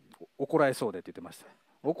や怒られそうで」って言ってました。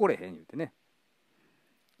怒れへん言ってね。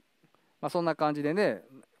そんな感じでね、やっ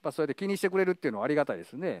ぱそれで気にしてくれるっていうのはありがたいで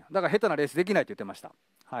すね。だから下手なレースできないって言ってました。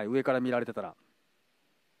はい、上から見られてたら。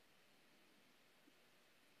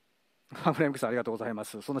村山さんありがとうございま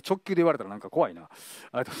す。そんな直球で言われたらなんか怖いな。あ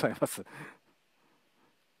りがとうございます。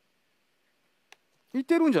い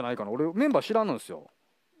てるんじゃないかな。俺メンバー知らんのですよ。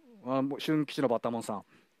春吉のバッタモンさん。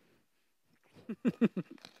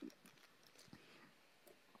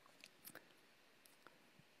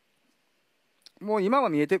もう今は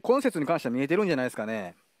見えて、今節に関しては見えてるんじゃないですか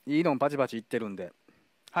ね。いいのパチパチいってるんで。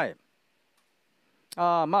はい。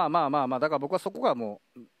まあ、だから僕はそこがも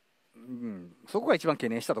う、そこが一番懸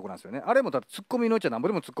念したところなんですよね。あれもだってツッコミのうちはなんぼ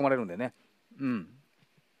でも突っ込まれるんでね。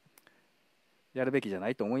やるべきじゃな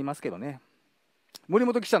いと思いますけどね。森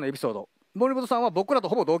本記者のエピソード。森本さんは僕らと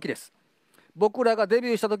ほぼ同期です。僕らがデビ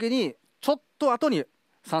ューした時に、ちょっと後に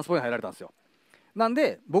サンスポに入られたんですよ。なん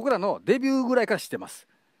で、僕らのデビューぐらいから知ってます。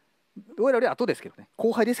俺らより後ですけどね。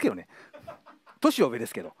後輩ですけどね。年は上で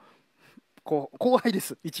すけど。後輩で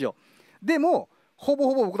す、一応。でも、ほぼ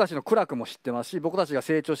ほぼ僕たちの苦楽も知ってますし、僕たちが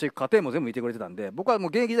成長していく過程も全部見てくれてたんで、僕はもう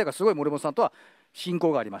現役時代からすごい森本さんとは親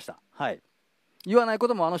交がありました。はい。言わないこ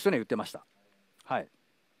ともあの人には言ってました。はい。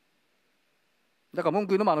だから文句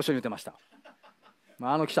言うのもあの人に言ってました。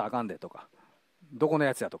あの記者あかんでとか、どこの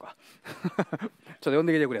やつやとか、ちょっと呼ん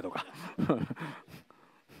できてくれとか、も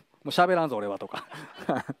う喋らんぞ俺はとか、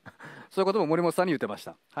そういうことも森本さんに言ってまし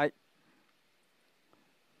た。はい。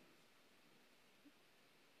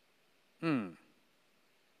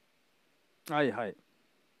はいはい。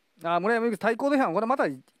村山由紀対抗でこれまた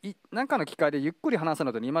何かの機会でゆっくり話す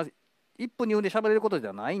のと今1分2分で喋れることで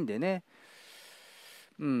はないんでね。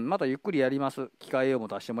またゆっくりやります。機会を持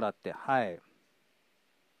たせてもらって。はい。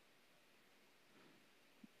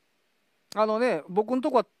僕の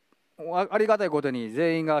とこはありがたいことに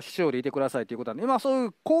全員が視聴でいてくださいということなんで、今そうい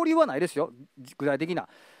う交流はないですよ、具体的な。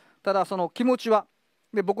ただその気持ちは。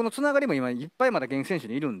で、僕のつながりも今いっぱいまだ現役選手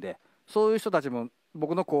にいるんで、そういう人たちも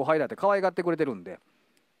僕の後輩だって可愛がってくれてるんで、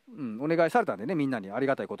お願いされたんでね、みんなにあり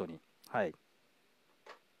がたいことに。はい。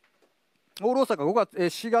オール大阪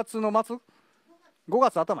4月の末、5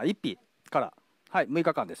月頭1日から、はい、6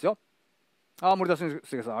日間ですよ。森田先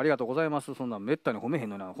生さん、ありがとうございます。そんなめったに褒めへん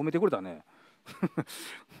のに褒めてくれたね。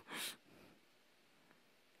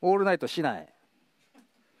オールナイトしない。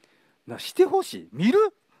してほしい。見る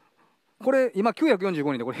これ、今945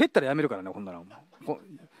人で、これ減ったらやめるからね、ほんなら。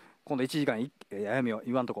今度1時間やめよう。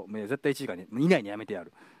言わんとこ。絶対1時間以内にやめてや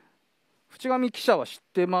る。淵上記者は知っ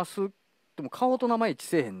てます。でも顔と名前一致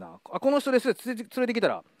せえへんな。この人です。連れてきた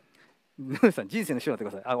ら、皆さん人生の師匠にな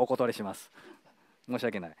ってください。お断りします。申し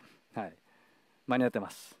訳ない。はい。間に合ってま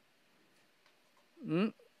す。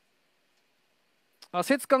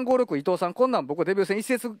節間56伊藤さん、こんなん僕デビュー戦一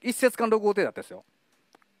節間6号艇だったですよ。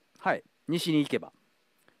はい。西に行けば。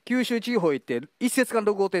九州地方行って一節間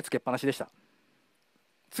6号艇つけっぱなしでした。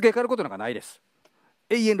付け替えることなんかないです。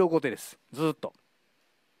永遠6号艇です。ずっと。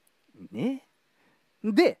ね。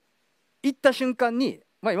で、行った瞬間に、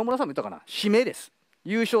今村さんも言ったかな、指名です。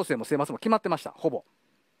優勝戦もセーマスも決まってました、ほぼ。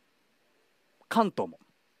関東も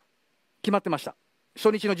決まってました。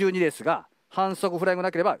初日の12レースが反則フライング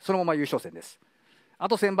なければそのまま優勝戦です。あ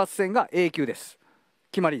と選抜戦が A 級です。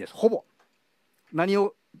決まりです。ほぼ。何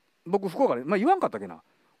を僕福岡で言わんかったっけな。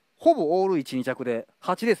ほぼオール1、2着で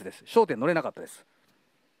8レースです。焦点乗れなかったです。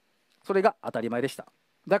それが当たり前でした。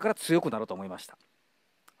だから強くなろうと思いました。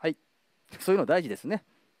はい。そういうの大事ですね。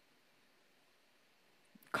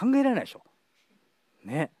考えられないでしょ。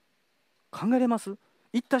ね。考えれます？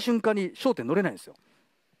行った瞬間に焦点乗れないんですよ。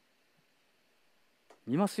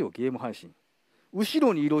見ますよ、ゲーム配信。後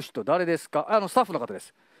ろにいる人誰ですか？スタッフの方で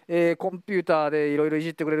す。コンピューターでいろいろいじ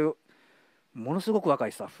ってくれるものすごく若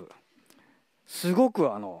いスタッフ、すごく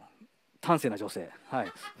端正な女性、は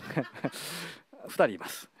い、2人いま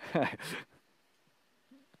す。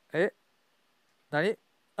何？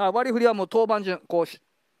割り振りはもう当番順、こう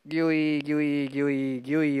ギュイギュイギュイ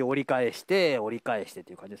ギュイ折り返して折り返して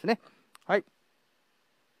という感じですね。はい。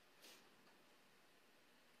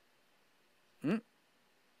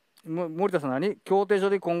森田さん何協定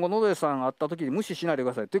所で今後野添さん会った時に無視しないでく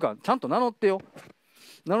ださいっていうかちゃんと名乗ってよ。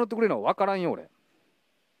名乗ってくれるのは分からんよ俺。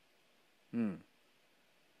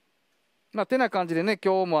まあてな感じでね、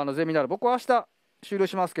今日もゼミナール僕は明日終了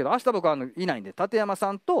しますけど、明日僕はいないんで、立山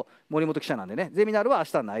さんと森本記者なんでね、ゼミナールは明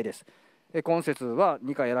日ないです。今節は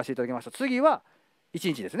2回やらせていただきました。次は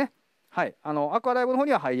1日ですね。はい、アクアライブの方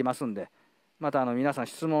には入りますんで、また皆さん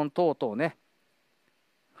質問等々ね、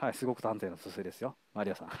はい、すごく探偵のすすですよ、マ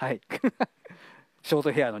リアさん。はい。ショー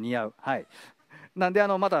トヘアの似合う。はい。なんで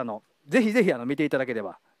またぜひぜひ見ていただけれ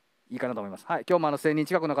ばいいかなと思います。はい。今日も1000人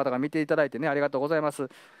近くの方が見ていただいてね、ありがとうございます。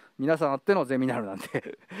皆さんあってのゼミナールなん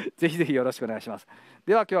でぜひぜひよろしくお願いします。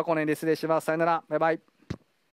では今日はこの辺で失礼します。さよなら。バイバイ。